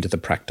ownership into the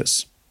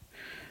practice?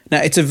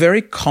 Now, it's a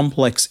very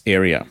complex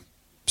area,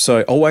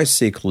 so always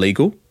seek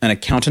legal and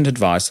accountant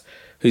advice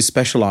who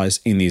specialise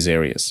in these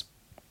areas.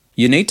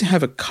 You need to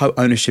have a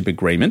co-ownership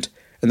agreement,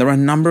 and there are a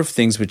number of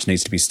things which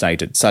needs to be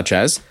stated, such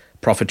as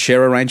profit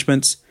share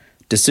arrangements,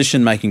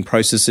 decision-making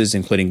processes,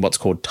 including what's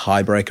called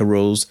tiebreaker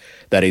rules.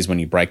 That is, when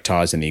you break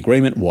ties in the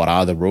agreement, what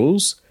are the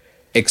rules?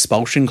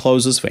 Expulsion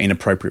clauses for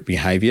inappropriate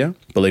behaviour.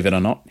 Believe it or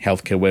not,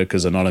 healthcare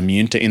workers are not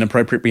immune to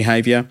inappropriate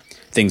behaviour.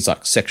 Things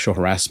like sexual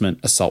harassment,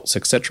 assaults,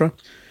 etc.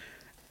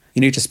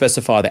 You need to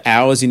specify the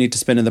hours you need to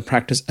spend in the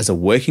practice as a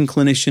working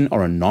clinician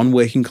or a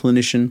non-working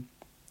clinician.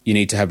 You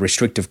need to have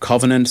restrictive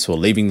covenants or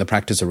leaving the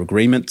practice or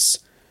agreements.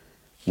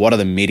 What are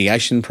the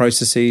mediation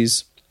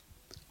processes?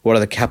 What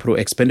are the capital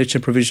expenditure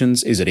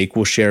provisions? Is it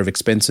equal share of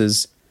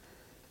expenses?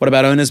 What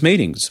about owners'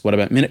 meetings? What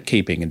about minute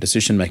keeping and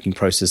decision-making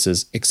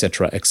processes,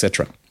 etc.,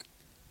 etc.?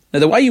 Now,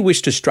 the way you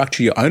wish to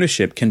structure your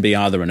ownership can be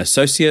either an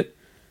associate,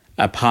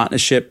 a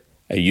partnership,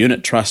 a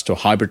unit trust or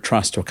hybrid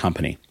trust or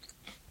company.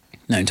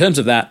 Now, in terms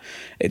of that,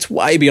 it's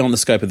way beyond the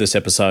scope of this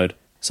episode,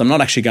 so I'm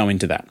not actually going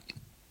into that.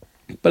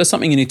 But it's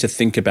something you need to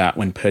think about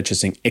when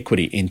purchasing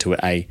equity into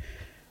a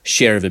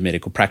share of a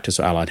medical practice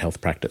or allied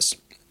health practice.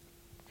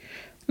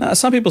 Now,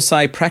 some people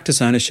say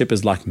practice ownership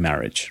is like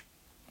marriage.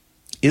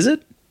 Is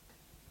it?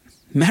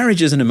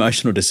 Marriage is an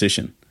emotional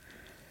decision.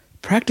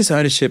 Practice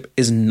ownership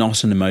is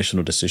not an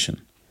emotional decision.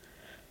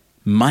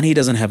 Money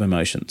doesn't have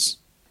emotions.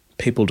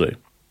 People do.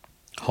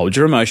 Hold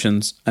your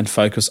emotions and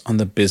focus on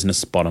the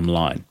business bottom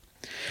line.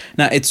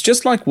 Now, it's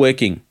just like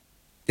working.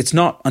 It's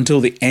not until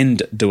the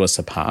end do us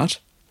apart.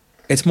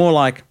 It's more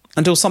like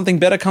until something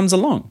better comes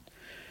along.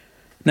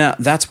 Now,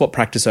 that's what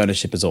practice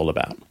ownership is all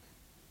about.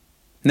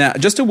 Now,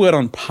 just a word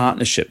on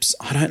partnerships.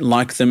 I don't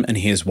like them, and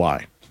here's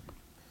why.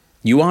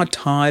 You are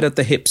tied at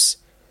the hips.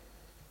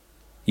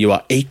 You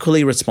are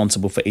equally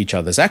responsible for each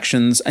other's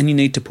actions, and you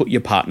need to put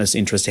your partner's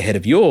interest ahead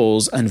of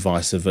yours and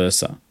vice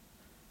versa.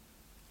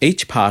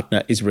 Each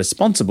partner is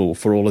responsible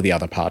for all of the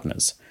other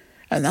partners,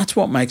 and that's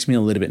what makes me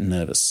a little bit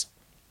nervous.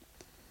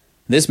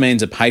 This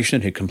means a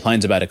patient who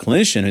complains about a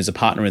clinician who's a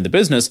partner in the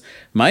business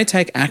may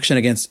take action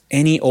against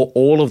any or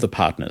all of the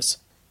partners.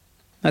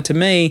 Now, to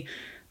me,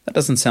 that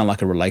doesn't sound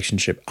like a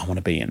relationship I want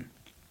to be in.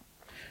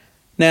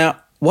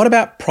 Now, what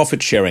about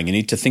profit sharing? You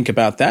need to think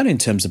about that in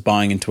terms of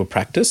buying into a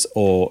practice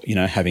or,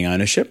 having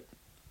ownership.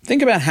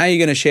 Think about how you're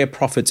going to share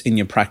profits in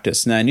your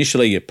practice. Now,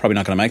 initially, you're probably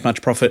not going to make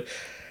much profit,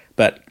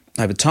 but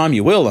over time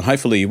you will, and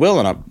hopefully you will,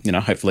 and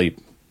hopefully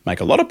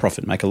make a lot of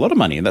profit, make a lot of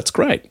money, and that's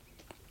great.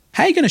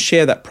 How are you going to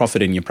share that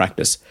profit in your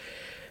practice?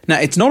 Now,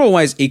 it's not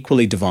always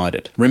equally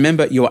divided.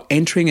 Remember, you are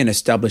entering an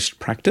established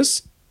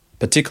practice,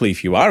 particularly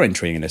if you are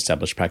entering an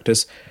established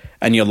practice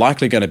and you're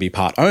likely going to be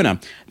part owner,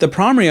 the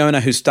primary owner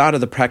who started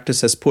the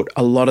practice has put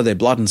a lot of their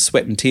blood and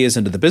sweat and tears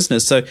into the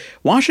business, so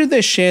why should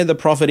they share the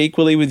profit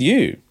equally with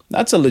you?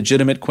 That's a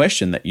legitimate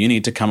question that you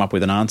need to come up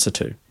with an answer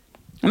to.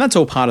 And that's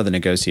all part of the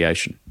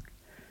negotiation.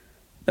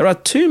 There are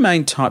two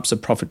main types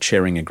of profit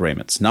sharing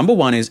agreements. Number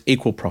one is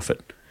equal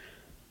profit.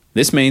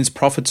 This means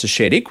profits are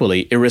shared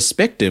equally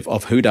irrespective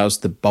of who does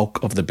the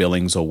bulk of the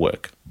billings or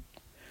work.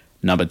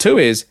 Number two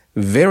is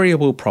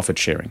variable profit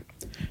sharing.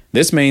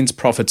 This means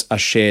profits are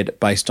shared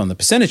based on the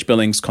percentage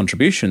billings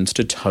contributions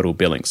to total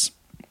billings.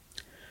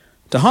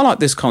 To highlight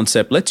this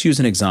concept, let's use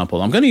an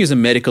example. I'm going to use a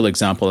medical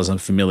example as I'm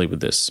familiar with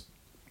this.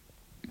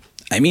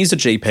 Amy is a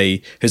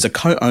GP who's a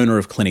co-owner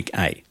of Clinic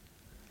A.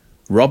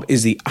 Rob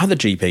is the other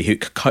GP who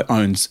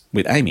co-owns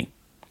with Amy.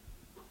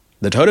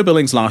 The total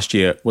billings last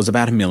year was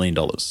about $1 million.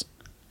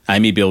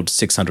 Amy billed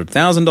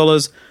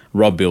 $600,000,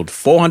 Rob billed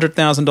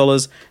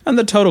 $400,000, and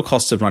the total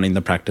cost of running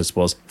the practice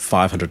was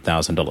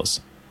 $500,000.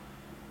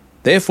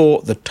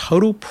 Therefore, the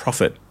total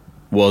profit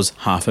was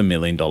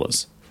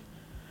 $500,000.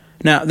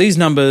 Now, these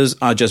numbers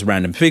are just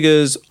random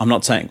figures. I'm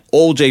not saying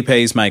all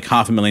GPs make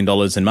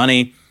 $500,000 in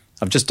money.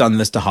 I've just done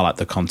this to highlight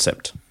the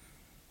concept.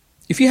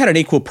 If you had an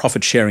equal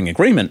profit sharing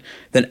agreement,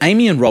 then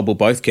Amy and Rob will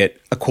both get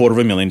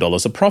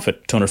 $250,000 of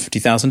profit,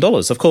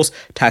 $250,000. Of course,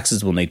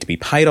 taxes will need to be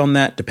paid on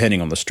that,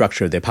 depending on the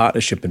structure of their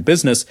partnership and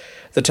business.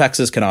 The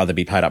taxes can either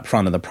be paid up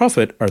front on the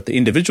profit, or at the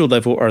individual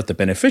level, or at the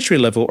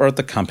beneficiary level, or at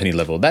the company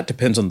level. That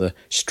depends on the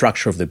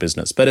structure of the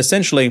business. But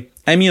essentially,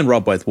 Amy and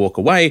Rob both walk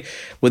away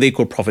with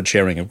equal profit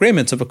sharing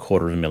agreements of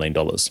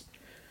 $250,000.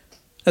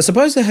 Now,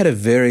 suppose they had a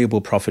variable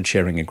profit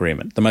sharing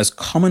agreement. The most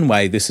common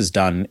way this is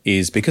done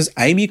is because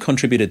Amy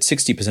contributed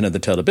 60% of the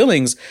total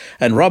billings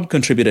and Rob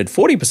contributed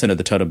 40% of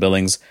the total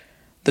billings,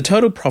 the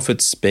total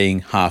profits being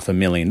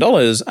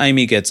 $500,000,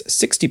 Amy gets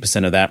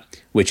 60% of that,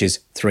 which is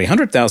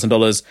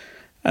 $300,000,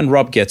 and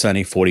Rob gets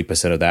only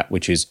 40% of that,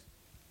 which is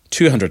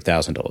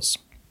 $200,000.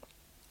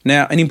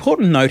 Now, an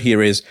important note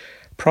here is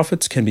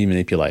profits can be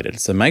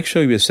manipulated, so make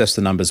sure you assess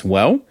the numbers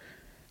well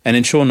and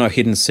ensure no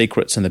hidden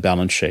secrets in the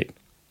balance sheet.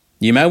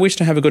 You may wish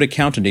to have a good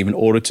accountant, even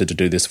auditor, to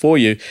do this for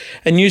you.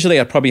 And usually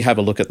I'd probably have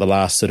a look at the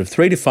last sort of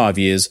 3 to 5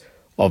 years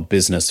of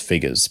business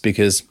figures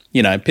because,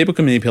 people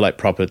can manipulate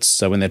profits.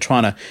 So when they're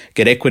trying to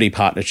get equity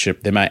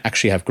partnership, they may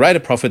actually have greater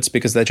profits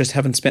because they just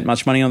haven't spent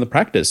much money on the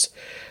practice.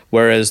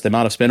 Whereas they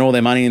might have spent all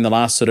their money in the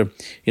last sort of,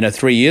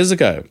 3 years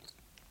ago.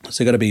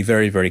 So you've got to be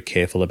very, very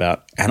careful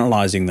about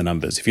analysing the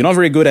numbers. If you're not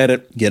very good at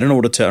it, get an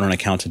auditor or an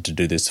accountant to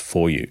do this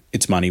for you.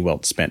 It's money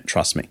well spent,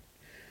 trust me.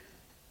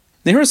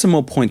 There are some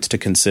more points to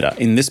consider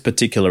in this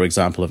particular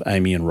example of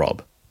Amy and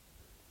Rob.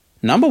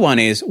 Number one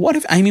is, what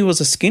if Amy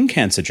was a skin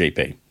cancer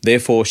GP?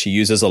 Therefore, she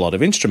uses a lot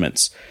of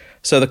instruments,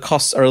 so the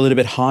costs are a little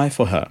bit high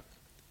for her.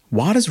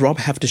 Why does Rob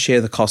have to share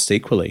the costs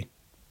equally?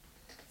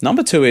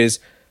 Number two is,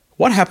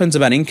 what happens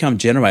about income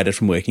generated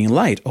from working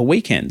late or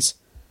weekends?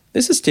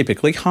 This is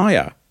typically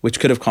higher, which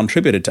could have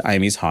contributed to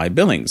Amy's high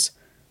billings.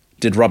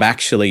 Did Rob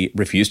actually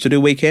refuse to do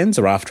weekends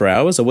or after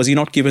hours, or was he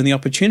not given the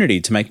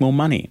opportunity to make more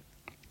money?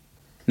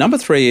 Number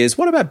three is,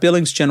 what about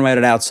billings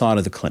generated outside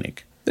of the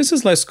clinic? This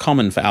is less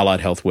common for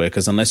allied health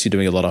workers unless you're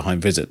doing a lot of home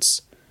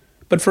visits.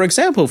 But for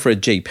example, for a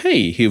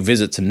GP who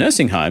visits a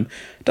nursing home,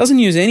 doesn't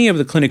use any of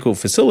the clinical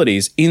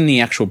facilities in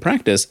the actual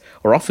practice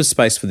or office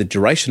space for the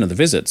duration of the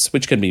visits,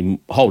 which can be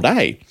a whole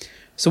day.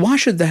 So why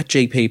should that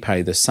GP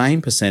pay the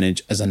same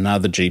percentage as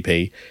another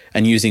GP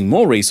and using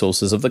more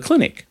resources of the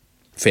clinic?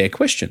 Fair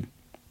question.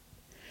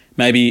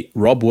 Maybe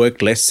Rob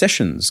worked less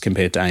sessions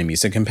compared to Amy,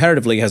 so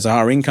comparatively has a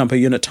higher income per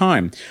unit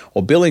time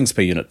or billings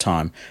per unit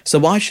time. So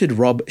why should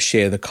Rob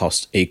share the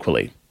cost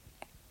equally?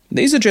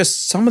 These are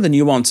just some of the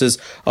nuances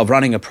of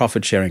running a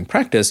profit-sharing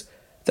practice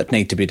that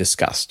need to be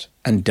discussed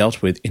and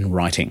dealt with in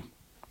writing.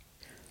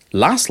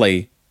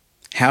 Lastly,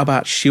 how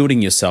about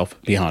shielding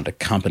yourself behind a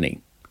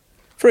company?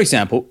 For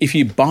example, if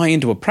you buy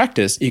into a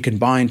practice, you can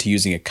buy into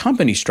using a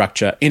company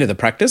structure into the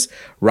practice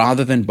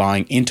rather than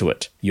buying into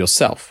it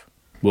yourself.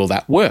 Will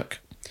that work?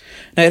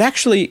 Now, it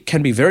actually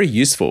can be very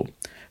useful,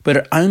 but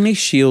it only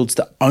shields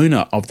the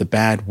owner of the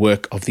bad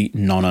work of the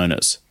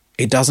non-owners.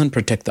 It doesn't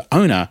protect the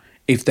owner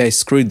if they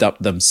screwed up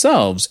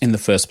themselves in the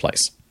first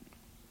place.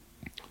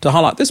 To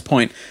highlight this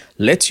point,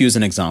 let's use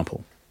an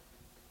example.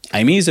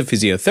 Amy is a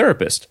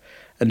physiotherapist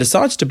and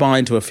decides to buy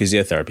into a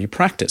physiotherapy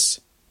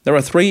practice. There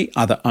are 3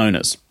 other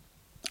owners.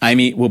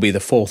 Amy will be the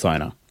 4th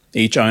owner.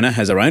 Each owner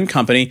has their own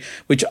company,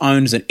 which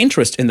owns an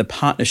interest in the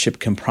partnership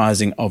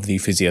comprising of the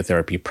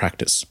physiotherapy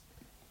practice.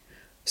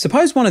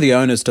 Suppose one of the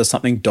owners does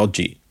something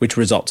dodgy, which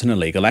results in a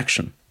legal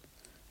action.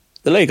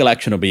 The legal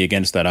action will be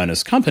against that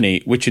owner's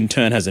company, which in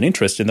turn has an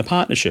interest in the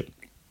partnership.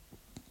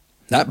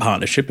 That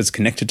partnership is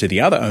connected to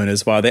the other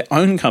owners via their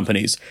own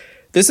companies.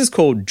 This is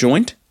called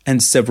joint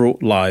and several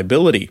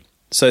liability.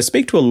 So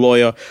speak to a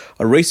lawyer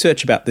or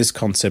research about this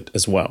concept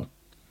as well.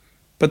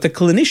 But the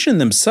clinician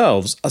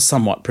themselves are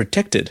somewhat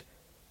protected.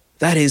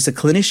 That is, the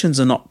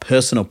clinicians are not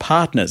personal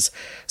partners,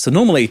 so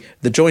normally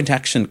the joint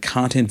action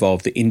can't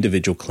involve the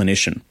individual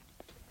clinician.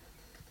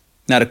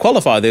 Now, to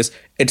qualify this,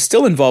 it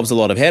still involves a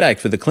lot of headache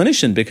for the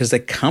clinician because the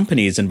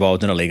company is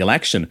involved in a legal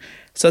action.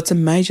 So it's a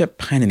major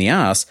pain in the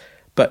ass,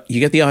 but you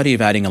get the idea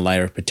of adding a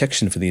layer of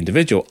protection for the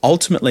individual.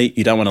 Ultimately,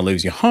 you don't want to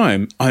lose your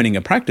home owning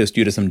a practice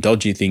due to some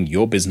dodgy thing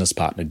your business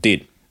partner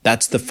did.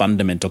 That's the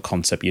fundamental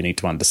concept you need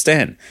to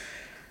understand.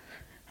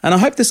 And I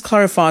hope this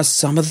clarifies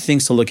some of the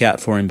things to look out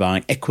for in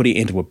buying equity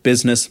into a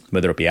business,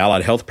 whether it be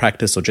allied health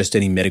practice or just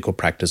any medical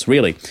practice,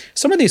 really.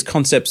 Some of these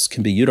concepts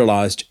can be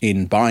utilised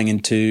in buying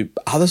into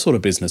other sort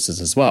of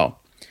businesses as well.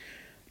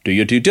 Do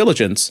your due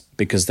diligence,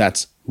 because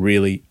that's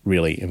really,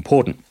 really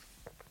important.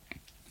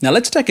 Now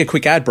let's take a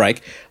quick ad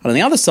break. And on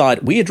the other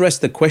side, we address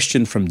the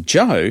question from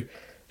Joe,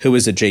 who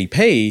is a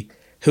GP,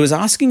 who is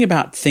asking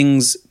about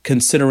things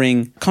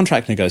considering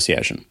contract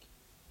negotiation.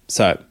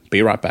 So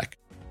be right back.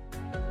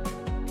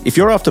 If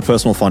you're after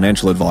personal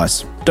financial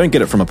advice, don't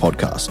get it from a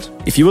podcast.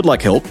 If you would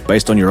like help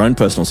based on your own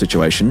personal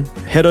situation,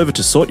 head over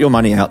to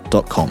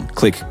sortyourmoneyout.com.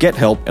 Click Get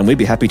Help and we'd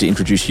be happy to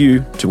introduce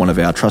you to one of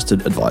our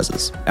trusted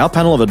advisors. Our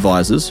panel of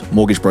advisors,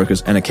 mortgage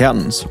brokers and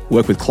accountants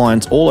work with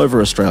clients all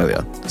over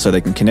Australia so they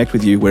can connect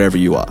with you wherever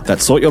you are.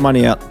 That's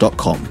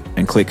sortyourmoneyout.com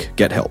and click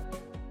Get Help.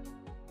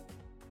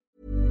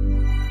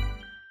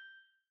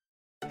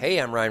 Hey,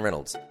 I'm Ryan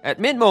Reynolds. At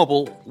Mint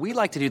Mobile, we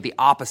like to do the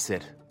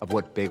opposite of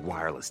what Big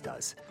Wireless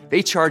does.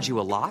 They charge you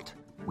a lot,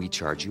 we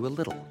charge you a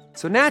little.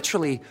 So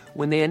naturally,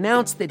 when they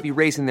announced they'd be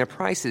raising their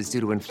prices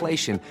due to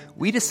inflation,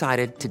 we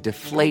decided to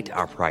deflate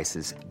our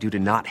prices due to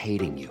not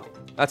hating you.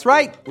 That's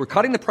right. We're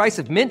cutting the price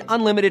of Mint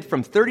Unlimited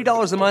from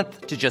 $30 a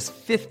month to just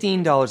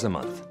 $15 a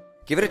month.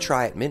 Give it a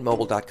try at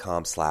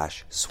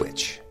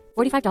mintmobile.com/switch.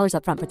 $45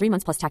 up front for 3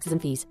 months plus taxes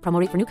and fees. Promo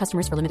rate for new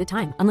customers for limited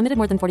time. Unlimited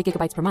more than 40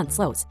 gigabytes per month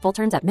slows. Full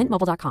terms at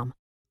mintmobile.com.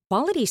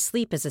 Quality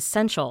sleep is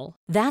essential.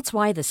 That's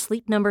why the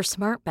Sleep Number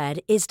Smart Bed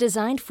is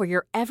designed for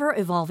your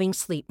ever-evolving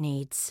sleep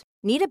needs.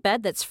 Need a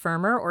bed that's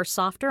firmer or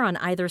softer on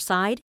either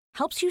side?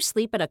 Helps you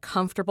sleep at a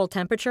comfortable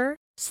temperature?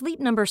 Sleep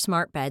Number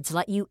Smart Beds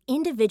let you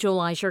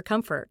individualize your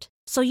comfort,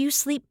 so you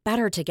sleep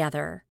better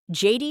together.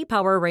 J.D.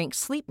 Power ranks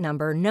Sleep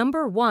Number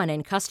number 1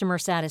 in customer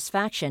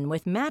satisfaction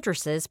with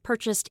mattresses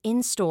purchased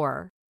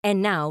in-store.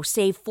 And now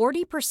save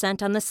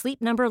 40% on the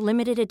Sleep Number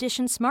Limited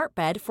Edition Smart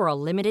Bed for a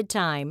limited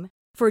time.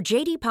 For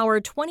J.D. Power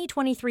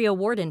 2023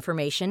 award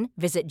information,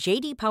 visit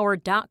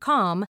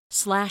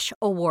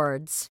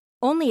jdpower.com/awards.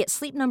 Only at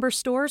Sleep Number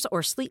stores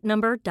or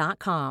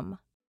sleepnumber.com.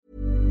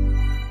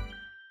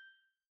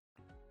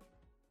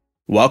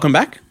 Welcome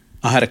back.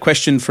 I had a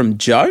question from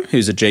Joe,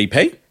 who's a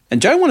GP,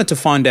 and Joe wanted to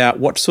find out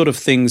what sort of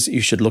things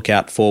you should look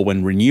out for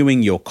when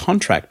renewing your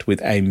contract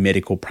with a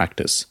medical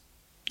practice.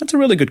 That's a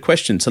really good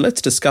question, so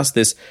let's discuss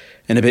this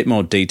in a bit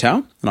more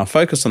detail, and I'll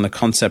focus on the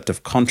concept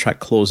of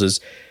contract clauses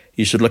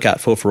you should look out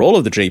for all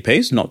of the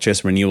GPs, not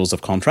just renewals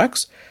of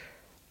contracts.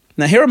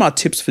 Now, here are my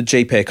tips for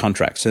GP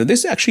contracts. So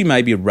this actually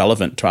may be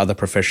relevant to other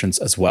professions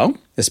as well,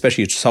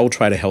 especially sole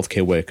trader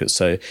healthcare workers.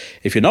 So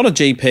if you're not a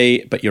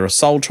GP, but you're a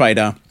sole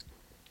trader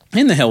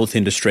in the health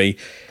industry,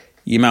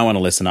 you may want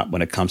to listen up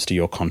when it comes to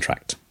your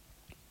contract.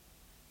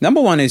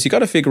 Number one is you've got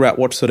to figure out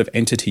what sort of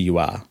entity you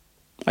are.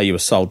 Are you a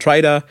sole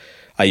trader?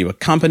 Are you a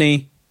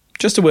company?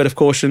 Just a word of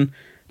caution.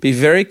 Be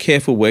very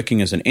careful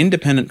working as an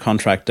independent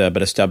contractor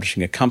but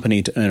establishing a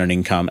company to earn an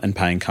income and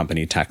paying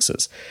company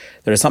taxes.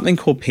 There is something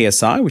called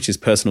PSI, which is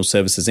Personal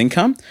Services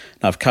Income.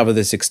 And I've covered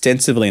this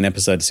extensively in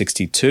episode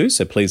 62,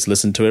 so please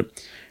listen to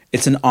it.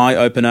 It's an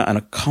eye-opener and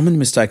a common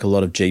mistake a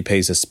lot of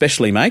GPs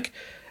especially make,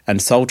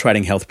 and sole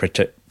trading health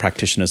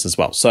practitioners as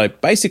well. So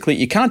basically,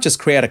 you can't just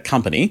create a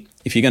company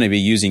if you're going to be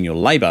using your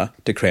labour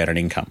to create an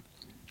income.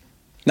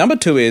 Number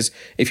two is,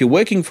 if you're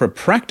working for a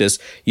practice,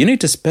 you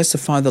need to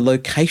specify the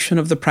location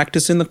of the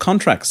practice in the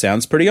contract.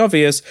 Sounds pretty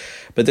obvious,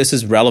 but this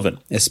is relevant,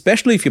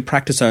 especially if your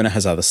practice owner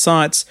has other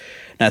sites.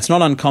 Now, it's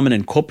not uncommon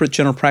in corporate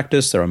general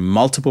practice. There are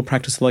multiple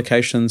practice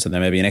locations, and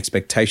there may be an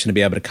expectation to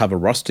be able to cover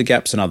roster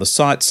gaps in other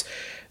sites.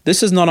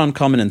 This is not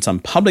uncommon in some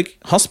public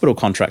hospital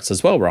contracts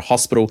as well, where a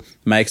hospital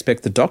may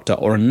expect the doctor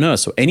or a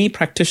nurse or any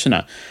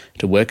practitioner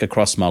to work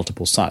across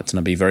multiple sites. And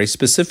I'll be very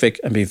specific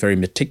and be very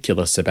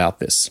meticulous about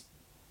this.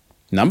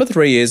 Number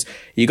three is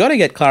you got to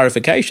get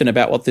clarification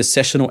about what the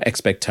sessional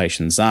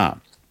expectations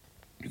are.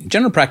 In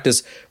general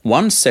practice,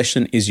 one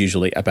session is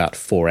usually about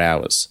 4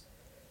 hours.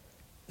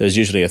 There's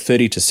usually a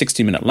 30 to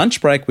 60 minute lunch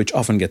break, which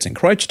often gets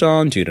encroached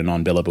on due to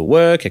non-billable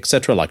work,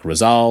 etc., like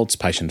results,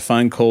 patient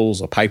phone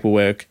calls or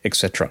paperwork,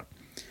 etc.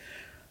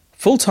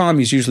 Full-time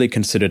is usually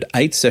considered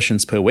 8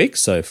 sessions per week,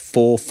 so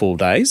 4 full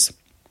days.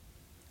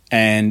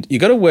 And you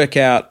got to work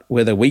out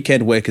whether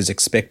weekend work is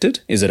expected.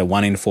 Is it a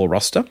 1 in 4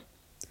 roster?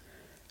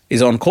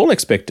 Is on-call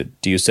expected?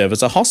 Do you serve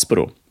as a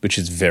hospital, which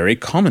is very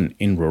common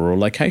in rural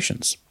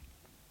locations?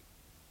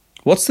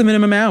 What's the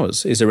minimum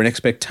hours? Is there an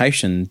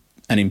expectation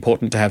and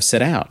important to have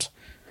set out?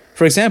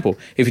 For example,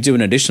 if you do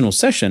an additional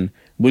session,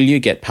 will you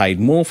get paid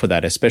more for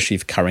that, especially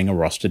if carrying a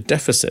roster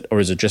deficit, or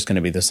is it just going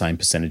to be the same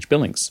percentage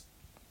billings?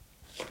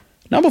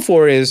 Number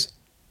 4 is,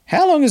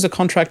 how long is a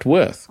contract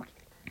worth?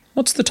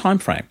 What's the time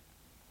frame?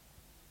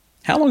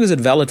 How long is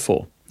it valid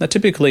for? Now,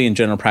 typically in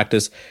general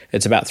practice,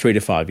 it's about 3 to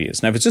 5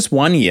 years. Now, if it's just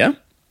 1 year,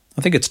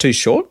 I think it's too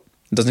short.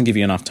 It doesn't give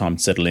you enough time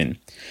to settle in.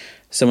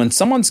 So when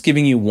someone's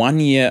giving you 1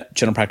 year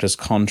general practice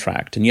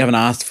contract and you haven't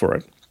asked for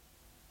it,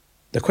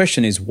 the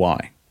question is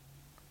why?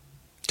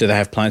 Do they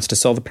have plans to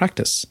sell the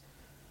practice?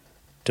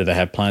 Do they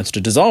have plans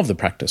to dissolve the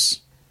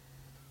practice?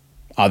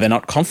 Are they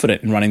not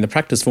confident in running the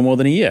practice for more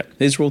than a year?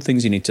 These are all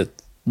things you need to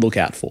look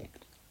out for.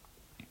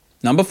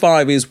 Number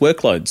 5 is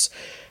workloads.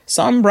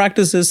 Some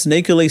practices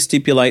sneakily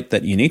stipulate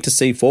that you need to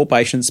see 4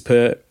 patients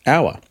per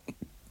hour.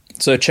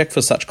 So check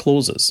for such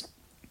clauses.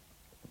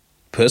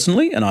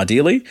 Personally and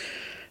ideally,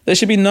 there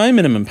should be no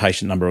minimum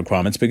patient number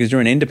requirements because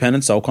you're an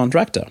independent sole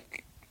contractor.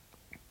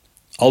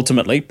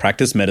 Ultimately,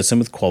 practice medicine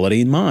with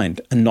quality in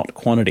mind and not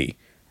quantity,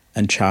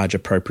 and charge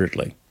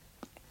appropriately.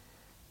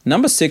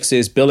 Number 6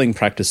 is billing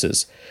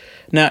practices.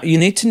 Now, you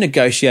need to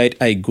negotiate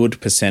a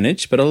good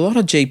percentage, but a lot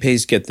of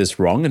GPs get this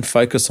wrong and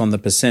focus on the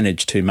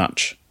percentage too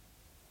much.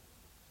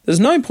 There's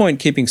no point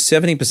keeping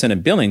 70%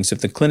 of billings if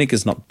the clinic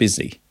is not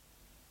busy.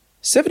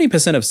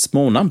 70% of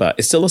small number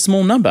is still a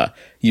small number.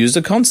 Use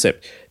the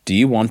concept. Do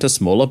you want a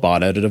smaller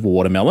bite out of a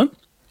watermelon?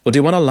 Or do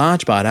you want a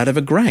large bite out of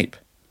a grape?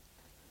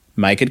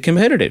 Make it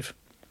competitive.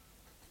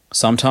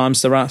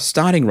 Sometimes there are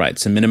starting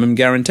rates and minimum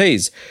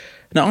guarantees.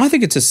 Now, I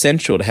think it's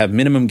essential to have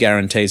minimum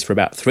guarantees for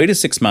about 3 to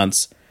 6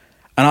 months,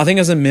 and I think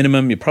as a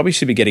minimum, you probably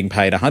should be getting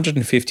paid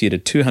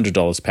 $150 to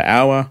 $200 per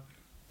hour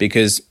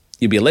because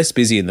you'll be less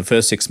busy in the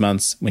first 6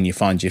 months when you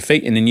find your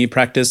feet in a new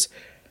practice.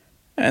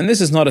 And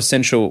this is not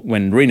essential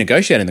when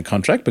renegotiating the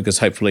contract because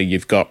hopefully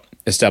you've got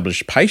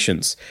established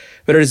patients,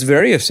 but it is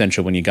very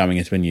essential when you're going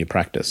into a new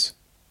practice.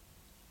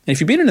 And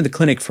if you've been in the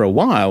clinic for a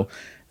while,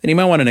 then you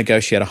might want to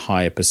negotiate a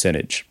higher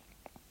percentage.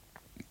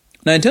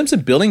 Now, in terms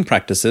of billing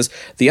practices,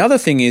 the other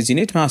thing is you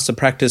need to ask the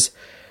practice,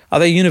 are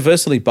they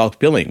universally bulk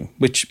billing?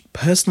 Which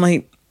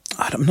personally,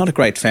 I'm not a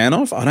great fan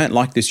of. I don't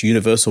like this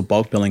universal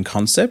bulk billing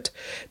concept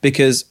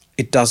because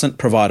it doesn't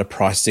provide a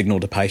price signal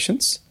to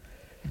patients.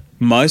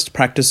 Most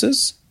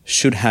practices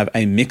should have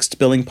a mixed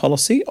billing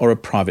policy or a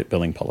private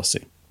billing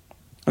policy.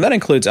 And that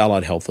includes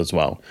allied health as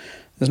well.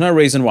 There's no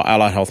reason why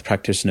allied health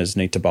practitioners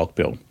need to bulk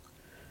bill.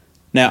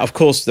 Now, of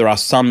course, there are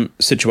some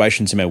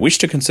situations you may wish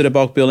to consider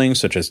bulk billing,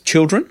 such as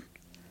children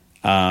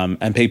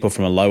and people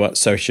from a lower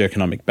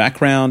socioeconomic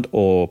background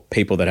or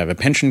people that have a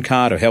pension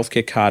card or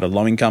healthcare card or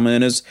low-income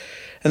earners.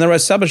 And there are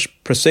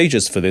established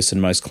procedures for this in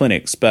most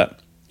clinics. But,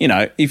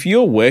 if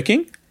you're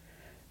working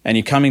and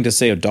you're coming to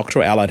see a doctor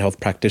or allied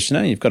health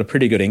practitioner, you've got a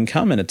pretty good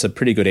income and it's a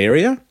pretty good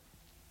area,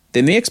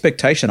 then the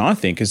expectation, I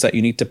think, is that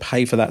you need to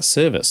pay for that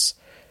service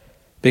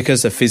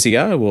because the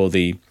physio or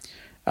the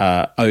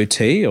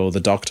OT or the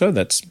doctor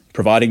that's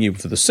providing you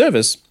for the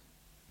service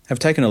have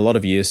taken a lot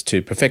of years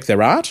to perfect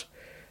their art,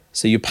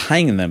 so you're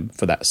paying them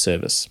for that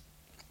service.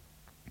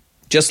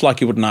 Just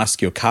like you wouldn't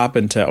ask your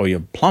carpenter or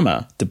your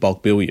plumber to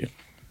bulk bill you.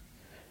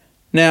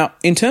 Now,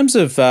 in terms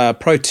of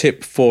pro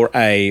tip for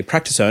a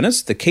practice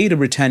owners, the key to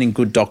retaining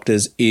good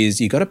doctors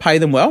is you got to pay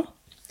them well,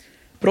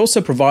 but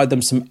also provide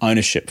them some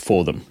ownership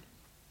for them.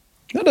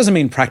 That doesn't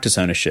mean practice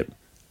ownership.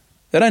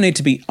 They don't need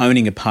to be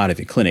owning a part of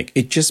your clinic.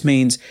 It just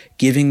means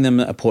giving them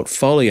a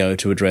portfolio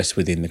to address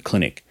within the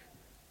clinic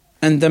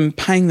and them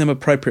paying them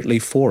appropriately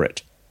for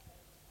it.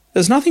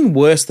 There's nothing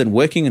worse than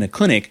working in a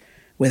clinic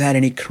without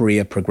any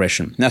career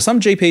progression. Now, some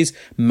GPs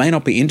may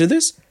not be into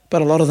this,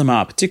 but a lot of them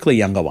are, particularly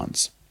younger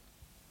ones.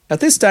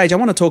 At this stage, I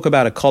want to talk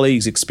about a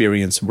colleague's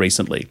experience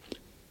recently.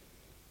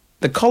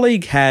 The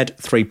colleague had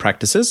 3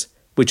 practices,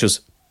 which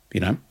was,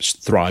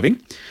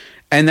 thriving,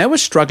 and they were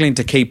struggling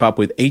to keep up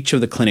with each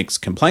of the clinic's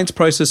complaints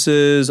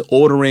processes,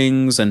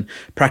 orderings, and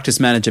practice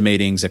manager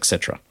meetings,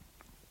 etc.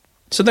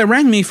 So they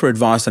rang me for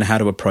advice on how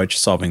to approach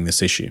solving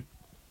this issue.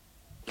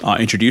 I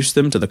introduced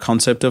them to the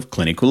concept of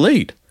clinical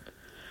lead.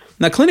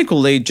 Now, clinical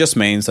lead just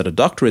means that a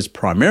doctor is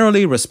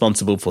primarily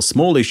responsible for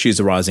small issues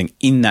arising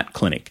in that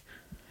clinic,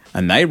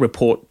 and they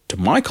report to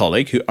my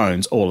colleague who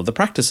owns all of the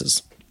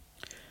practices.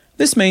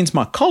 This means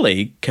my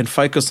colleague can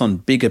focus on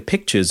bigger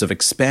pictures of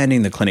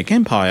expanding the clinic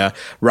empire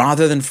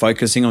rather than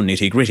focusing on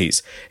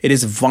nitty-gritties. It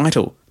is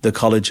vital the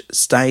college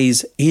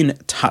stays in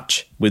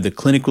touch with the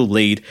clinical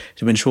lead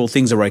to ensure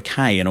things are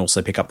okay and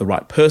also pick up the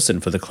right person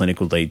for the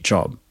clinical lead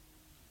job.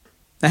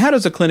 Now, how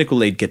does a clinical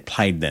lead get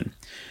paid then?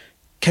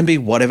 Can be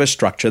whatever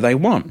structure they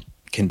want.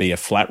 Can be a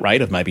flat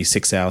rate of maybe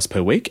 6 hours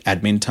per week,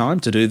 admin time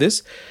to do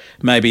this,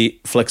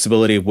 maybe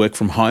flexibility of work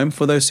from home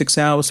for those 6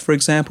 hours, for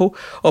example,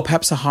 or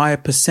perhaps a higher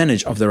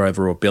percentage of their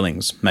overall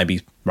billings,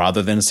 maybe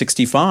rather than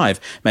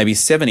 65, maybe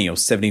 70 or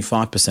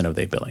 75% of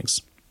their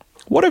billings.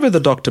 Whatever the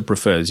doctor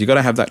prefers, you've got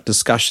to have that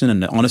discussion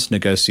and honest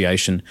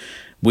negotiation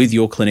with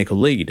your clinical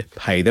lead.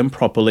 Pay them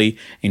properly,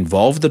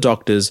 involve the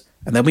doctors,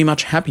 and they'll be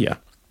much happier.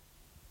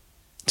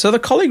 So the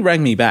colleague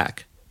rang me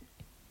back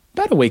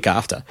about a week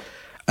after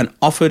and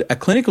offered a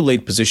clinical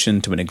lead position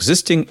to an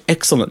existing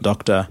excellent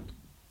doctor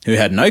who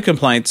had no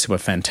complaints, who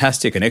was a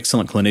fantastic and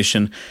excellent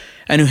clinician,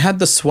 and who had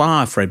the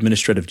soir for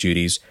administrative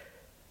duties,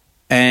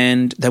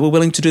 and they were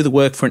willing to do the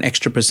work for an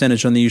extra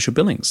percentage on the usual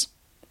billings.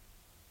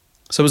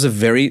 So it was a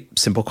very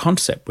simple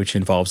concept, which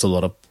involves a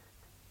lot of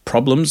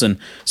problems, and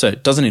so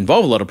it doesn't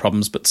involve a lot of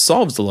problems, but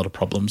solves a lot of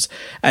problems,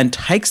 and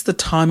takes the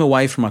time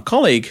away from a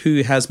colleague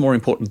who has more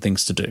important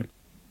things to do.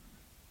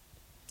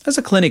 As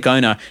a clinic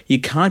owner,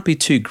 you can't be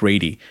too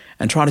greedy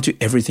and try to do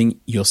everything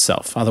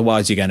yourself.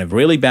 Otherwise, you're going to have a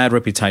really bad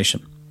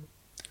reputation.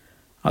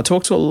 I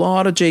talk to a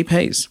lot of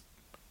GPs,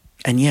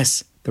 and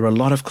yes, there are a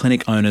lot of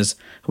clinic owners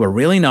who are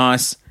really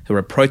nice, who are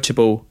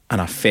approachable and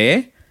are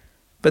fair,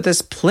 but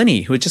there's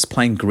plenty who are just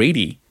plain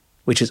greedy,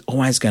 which is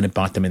always going to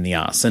bite them in the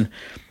ass. And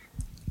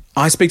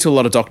I speak to a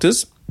lot of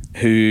doctors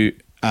who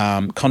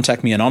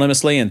contact me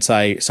anonymously and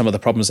say some of the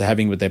problems they're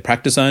having with their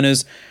practice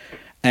owners,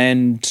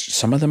 and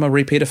some of them are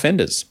repeat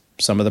offenders.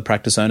 Some of the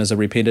practice owners are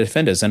repeat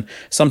offenders. And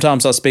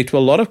sometimes I speak to a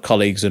lot of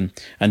colleagues and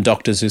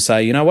doctors who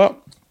say, you know what,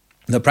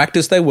 the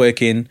practice they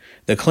work in,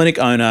 the clinic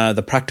owner,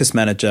 the practice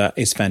manager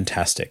is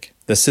fantastic.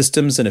 The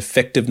systems and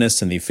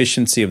effectiveness and the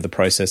efficiency of the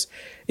process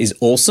is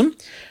awesome.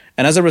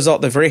 And as a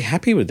result, they're very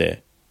happy with their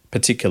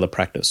particular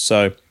practice.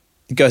 So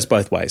it goes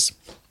both ways.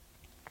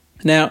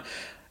 Now,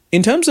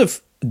 in terms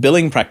of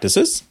billing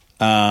practices,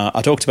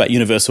 I talked about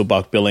universal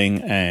bulk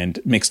billing and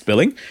mixed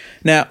billing.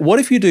 Now, what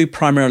if you do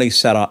primarily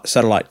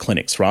satellite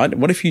clinics, right?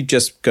 What if you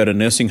just go to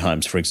nursing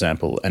homes, for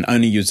example, and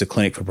only use the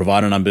clinic for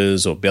provider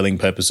numbers or billing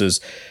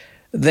purposes?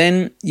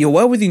 Then you're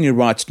well within your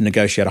rights to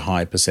negotiate a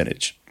higher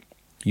percentage.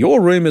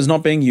 Your room is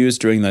not being used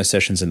during those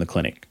sessions in the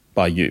clinic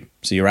by you.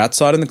 So you're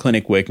outside in the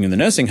clinic working in the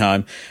nursing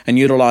home and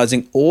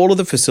utilising all of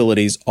the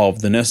facilities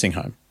of the nursing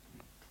home.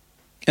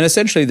 And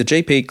essentially, the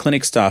GP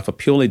clinic staff are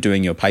purely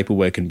doing your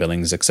paperwork and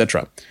billings,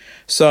 etc.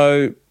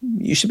 So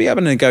you should be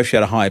able to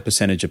negotiate a higher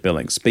percentage of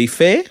billings. Be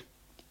fair,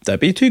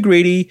 don't be too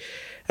greedy,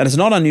 and it's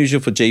not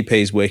unusual for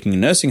GPs working in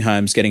nursing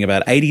homes getting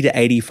about 80 to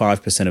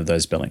 85% of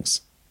those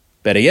billings.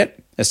 Better yet,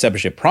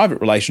 establish a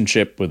private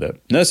relationship with a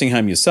nursing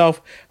home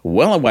yourself,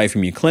 well away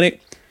from your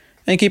clinic,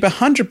 and keep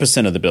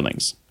 100% of the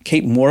billings.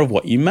 Keep more of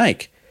what you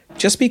make.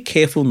 Just be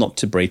careful not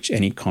to breach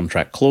any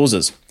contract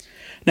clauses.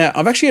 Now,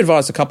 I've actually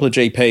advised a couple of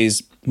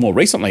GPs more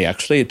recently,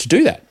 actually, to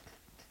do that.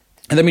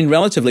 And they've been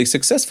relatively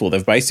successful.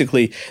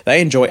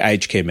 They enjoy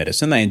aged care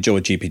medicine. They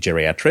enjoy GP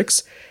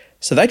geriatrics.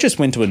 So they just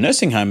went to a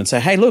nursing home and say,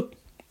 hey, look,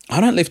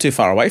 I don't live too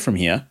far away from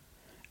here,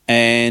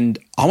 and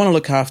I want to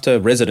look after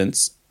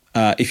residents.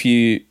 If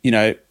you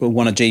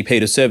want a GP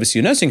to service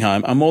your nursing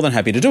home, I'm more than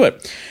happy to do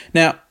it.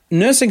 Now,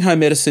 nursing home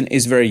medicine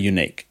is very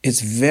unique.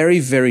 It's very,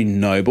 very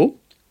noble.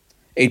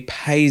 It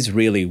pays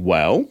really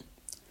well.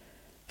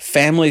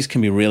 Families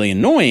can be really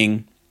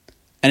annoying.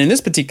 And in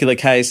this particular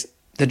case,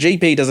 the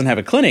GP doesn't have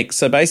a clinic,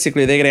 so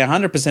basically they're getting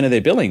 100% of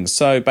their billings.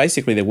 So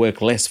basically they work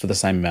less for the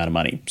same amount of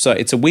money. So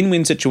it's a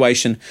win-win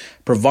situation,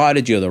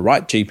 provided you're the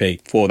right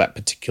GP for that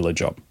particular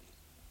job.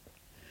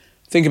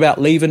 Think about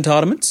leave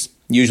entitlements.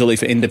 Usually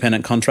for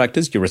independent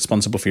contractors, you're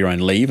responsible for your own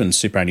leave and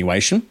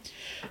superannuation.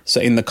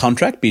 So in the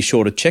contract, be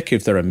sure to check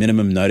if there are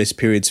minimum notice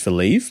periods for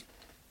leave.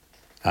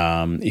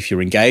 If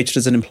you're engaged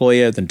as an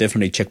employer, then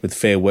definitely check with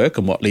Fair Work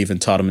on what leave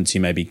entitlements you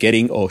may be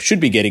getting or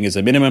should be getting as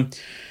a minimum.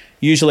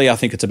 Usually, I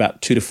think it's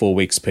about 2 to 4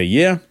 weeks per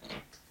year.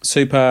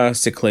 Super,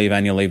 sick leave,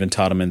 annual leave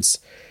entitlements,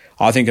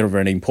 I think are a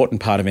very important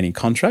part of any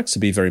contract.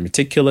 So be very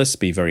meticulous,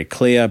 be very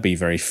clear, be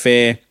very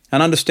fair,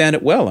 and understand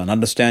it well, and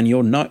understand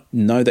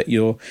know that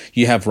you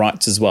have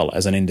rights as well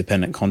as an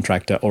independent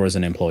contractor or as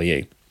an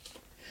employee.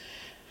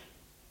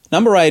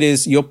 Number 8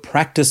 is your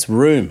practice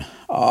room.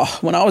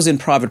 When I was in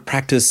private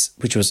practice,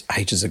 which was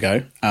ages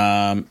ago,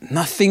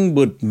 nothing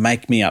would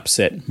make me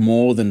upset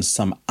more than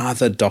some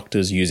other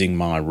doctors using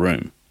my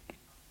room.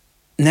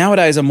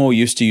 Nowadays, I'm more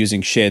used to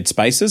using shared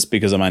spaces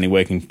because I'm only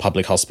working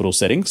public hospital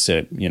settings.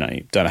 So, you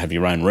don't have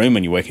your own room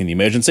when you work in the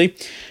emergency.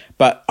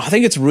 But I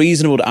think it's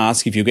reasonable to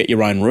ask if you'll get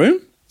your own room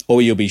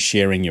or you'll be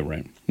sharing your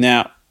room.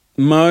 Now,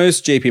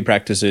 most GP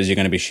practices, you're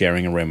going to be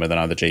sharing a room with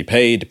another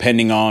GP,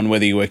 depending on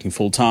whether you're working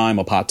full-time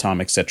or part-time,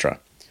 etc.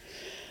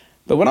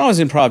 But when I was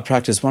in private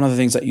practice, one of the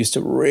things that used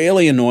to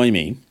really annoy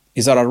me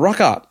is that I'd rock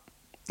up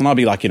and I'd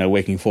be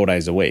working 4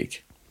 days a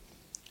week.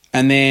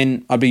 And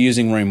then I'd be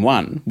using room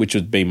 1, which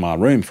would be my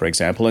room, for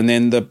example. And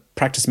then the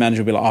practice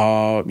manager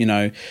would be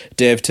like,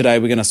 Dev, today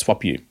we're going to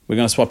swap you. We're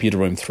going to swap you to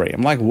room 3.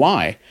 I'm like,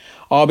 why?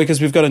 Oh, because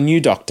we've got a new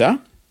doctor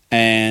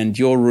and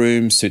your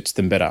room suits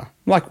them better. I'm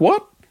like,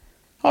 what?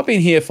 I've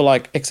been here for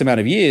X amount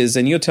of years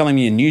and you're telling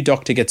me a new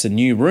doctor gets a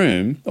new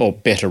room, or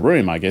better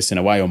room, I guess, in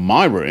a way, or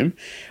my room,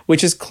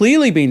 which has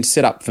clearly been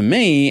set up for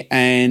me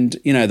and,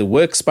 the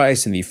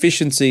workspace and the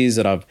efficiencies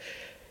that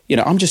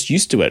I'm just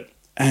used to it.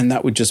 And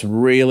that would just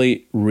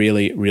really,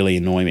 really, really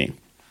annoy me.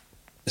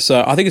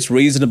 So I think it's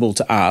reasonable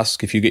to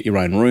ask if you get your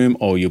own room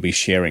or you'll be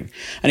sharing.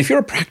 And if you're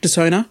a practice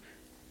owner,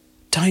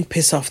 don't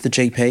piss off the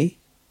GP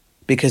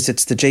because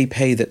it's the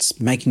GP that's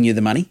making you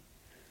the money.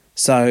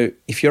 So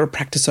if you're a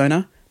practice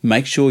owner,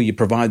 make sure you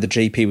provide the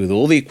GP with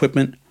all the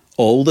equipment,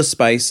 all the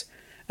space,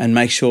 and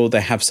make sure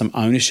they have some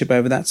ownership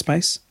over that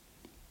space.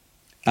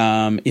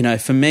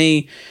 For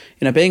me,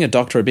 being a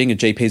doctor or being a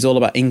GP is all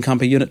about income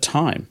per unit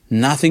time.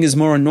 Nothing is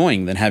more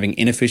annoying than having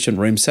inefficient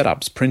room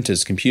setups,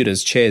 printers,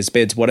 computers, chairs,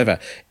 beds, whatever.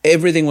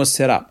 Everything was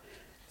set up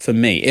for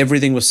me.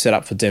 Everything was set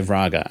up for Dev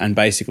Raga and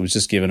basically was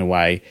just given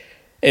away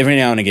every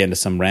now and again to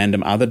some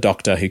random other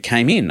doctor who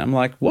came in. I'm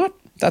like, what?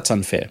 That's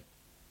unfair.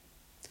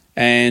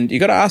 And you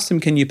got to ask them,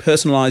 can you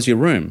personalise your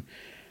room?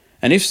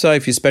 And if so,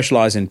 if you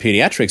specialise in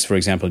paediatrics, for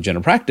example, in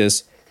general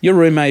practice, your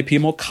room may appear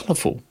more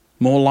colourful,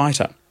 more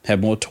lighter,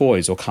 have more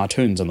toys or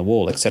cartoons on the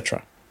wall,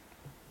 etc.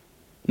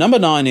 Number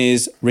 9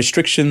 is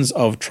restrictions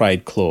of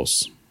trade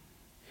clause.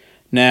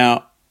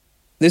 Now,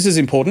 this is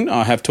important.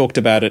 I have talked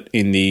about it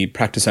in the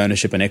practice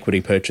ownership and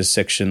equity purchase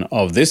section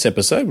of this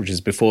episode, which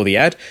is before the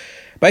ad.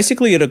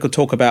 Basically, it'll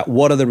talk about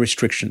what are the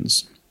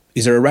restrictions.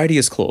 Is there a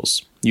radius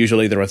clause?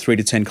 Usually there are 3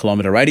 to 10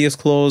 kilometre radius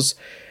clause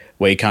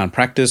where you can't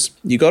practice.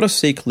 You got to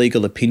seek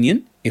legal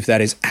opinion if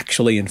that is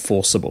actually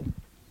enforceable.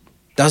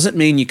 Does it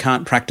mean you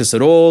can't practice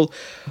at all?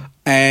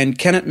 And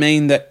can it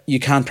mean that you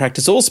can't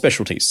practice all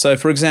specialties? So,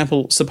 for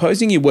example,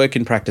 supposing you work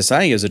in practice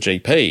A as a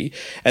GP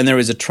and there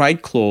is a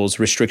trade clause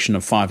restriction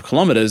of 5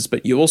 kilometres,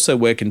 but you also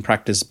work in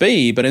practice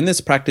B, but in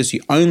this practice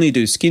you only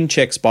do skin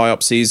checks,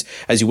 biopsies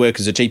as you work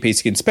as a GP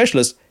skin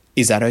specialist,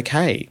 is that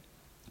okay?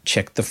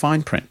 Check the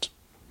fine print.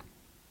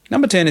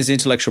 Number 10 is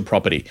intellectual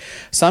property.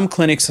 Some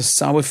clinics are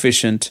so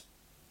efficient,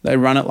 they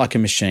run it like a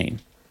machine.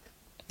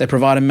 They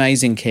provide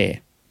amazing care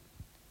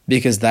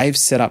because they've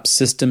set up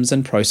systems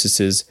and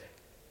processes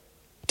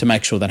to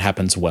make sure that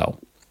happens well.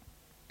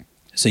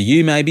 So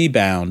you may be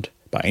bound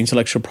by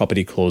intellectual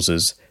property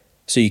clauses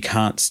so you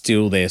can't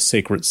steal their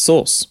secret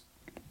sauce.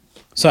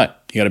 So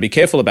you got to be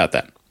careful about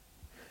that.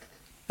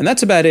 And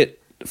that's about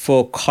it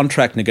for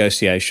contract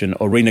negotiation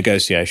or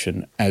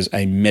renegotiation as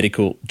a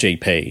medical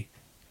GP.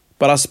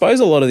 But I suppose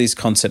a lot of these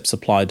concepts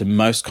apply to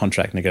most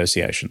contract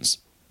negotiations.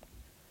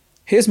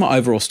 Here's my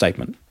overall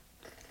statement.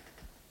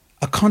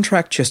 A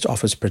contract just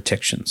offers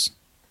protections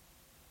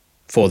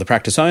for the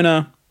practice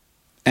owner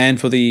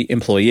and for the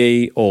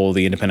employee or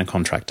the independent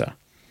contractor.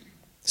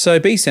 So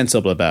be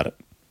sensible about it.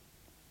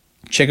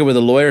 Check it with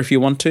a lawyer if you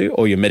want to,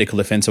 or your medical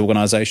defence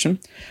organisation.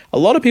 A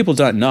lot of people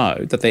don't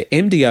know that their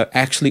MDO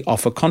actually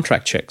offer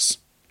contract checks.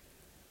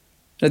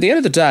 And at the end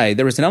of the day,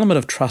 there is an element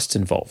of trust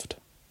involved.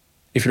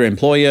 If your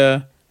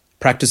employer,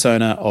 practice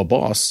owner or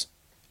boss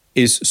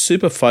is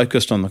super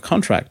focused on the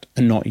contract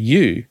and not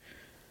you,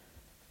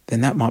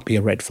 then that might be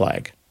a red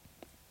flag.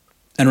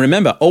 And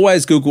remember,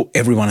 always Google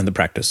everyone in the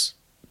practice.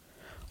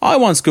 I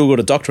once Googled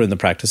a doctor in the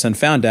practice and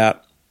found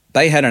out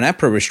they had an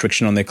APRA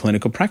restriction on their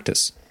clinical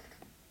practice.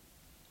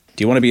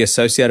 Do you want to be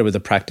associated with a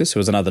practice who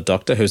has another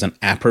doctor who has an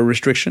APRA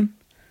restriction?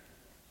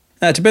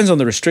 Now, it depends on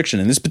the restriction.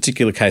 In this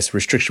particular case, the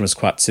restriction was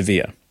quite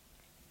severe.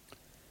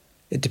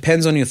 It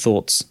depends on your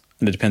thoughts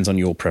and it depends on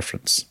your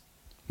preference.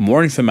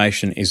 More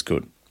information is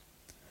good.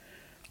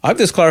 I hope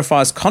this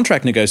clarifies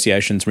contract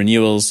negotiations,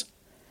 renewals,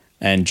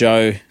 and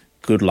Joe,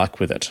 good luck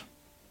with it.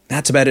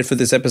 That's about it for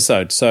this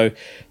episode. So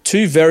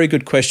 2 very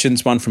good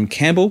questions, one from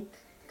Campbell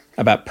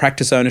about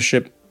practice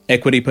ownership,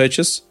 equity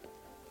purchase,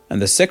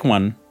 and the second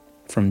one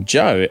from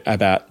Joe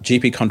about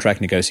GP contract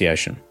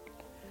negotiation.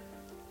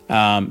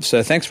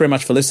 So thanks very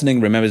much for listening.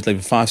 Remember to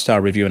leave a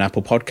 5-star review on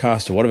Apple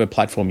Podcast or whatever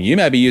platform you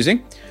may be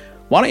using.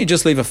 Why don't you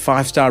just leave a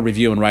 5-star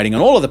review and rating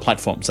on all of the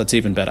platforms? That's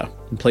even better.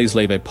 And please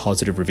leave a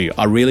positive review.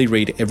 I really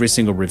read every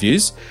single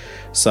reviews,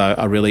 so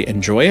I really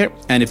enjoy it.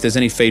 And if there's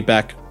any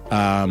feedback,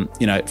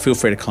 feel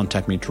free to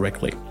contact me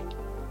directly.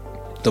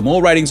 The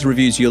more ratings and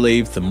reviews you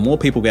leave, the more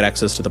people get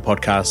access to the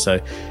podcast, so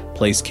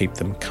please keep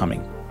them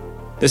coming.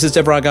 This is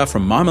Dev Raga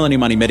from My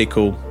Millennial Money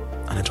Medical,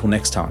 and until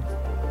next time,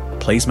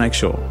 please make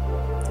sure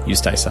you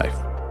stay safe.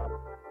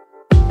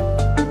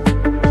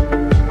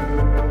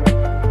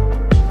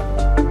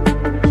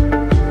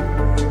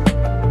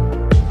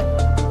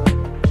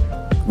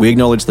 We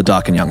acknowledge the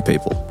Darkin Young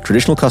people,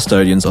 traditional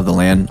custodians of the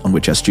land on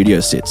which our studio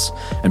sits,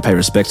 and pay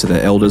respect to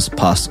their elders,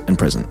 past and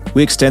present.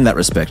 We extend that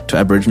respect to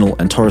Aboriginal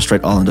and Torres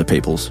Strait Islander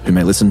peoples who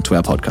may listen to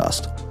our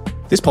podcast.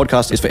 This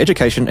podcast is for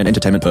education and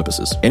entertainment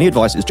purposes. Any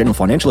advice is general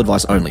financial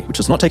advice only, which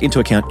does not take into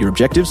account your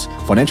objectives,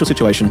 financial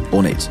situation,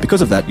 or needs.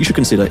 Because of that, you should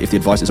consider if the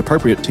advice is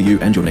appropriate to you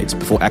and your needs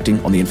before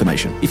acting on the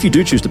information. If you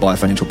do choose to buy a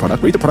financial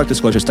product, read the product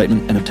disclosure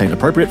statement and obtain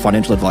appropriate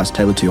financial advice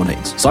tailored to your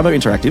needs. Cymo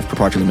Interactive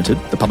Proprietary Limited,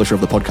 the publisher of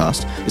the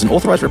podcast, is an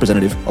authorised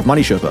representative of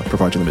Money Sherpa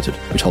Proprietary Limited,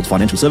 which holds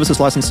financial services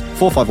license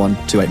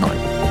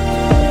 451289.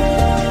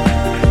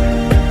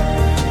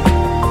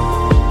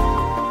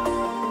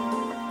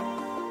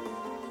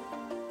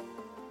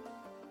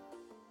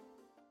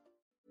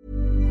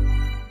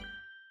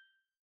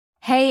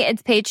 Hey,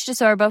 it's Paige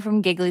DeSorbo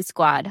from Giggly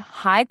Squad.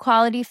 High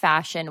quality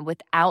fashion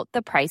without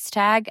the price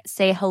tag.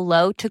 Say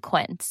hello to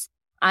Quince.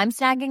 I'm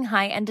snagging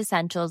high-end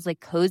essentials like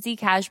cozy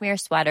cashmere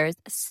sweaters,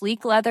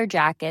 sleek leather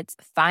jackets,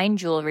 fine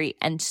jewelry,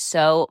 and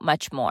so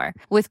much more.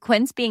 With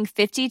Quince being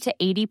 50 to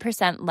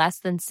 80% less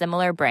than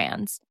similar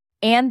brands.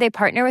 And they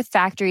partner with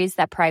factories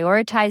that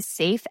prioritize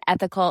safe,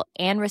 ethical,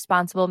 and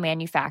responsible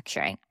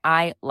manufacturing.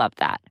 I love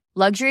that.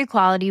 Luxury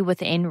quality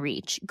within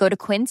reach. Go to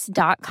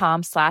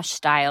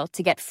quince.com/style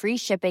to get free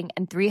shipping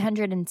and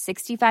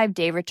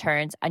 365-day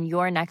returns on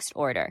your next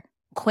order.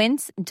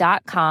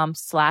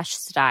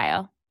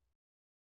 Quince.com/style.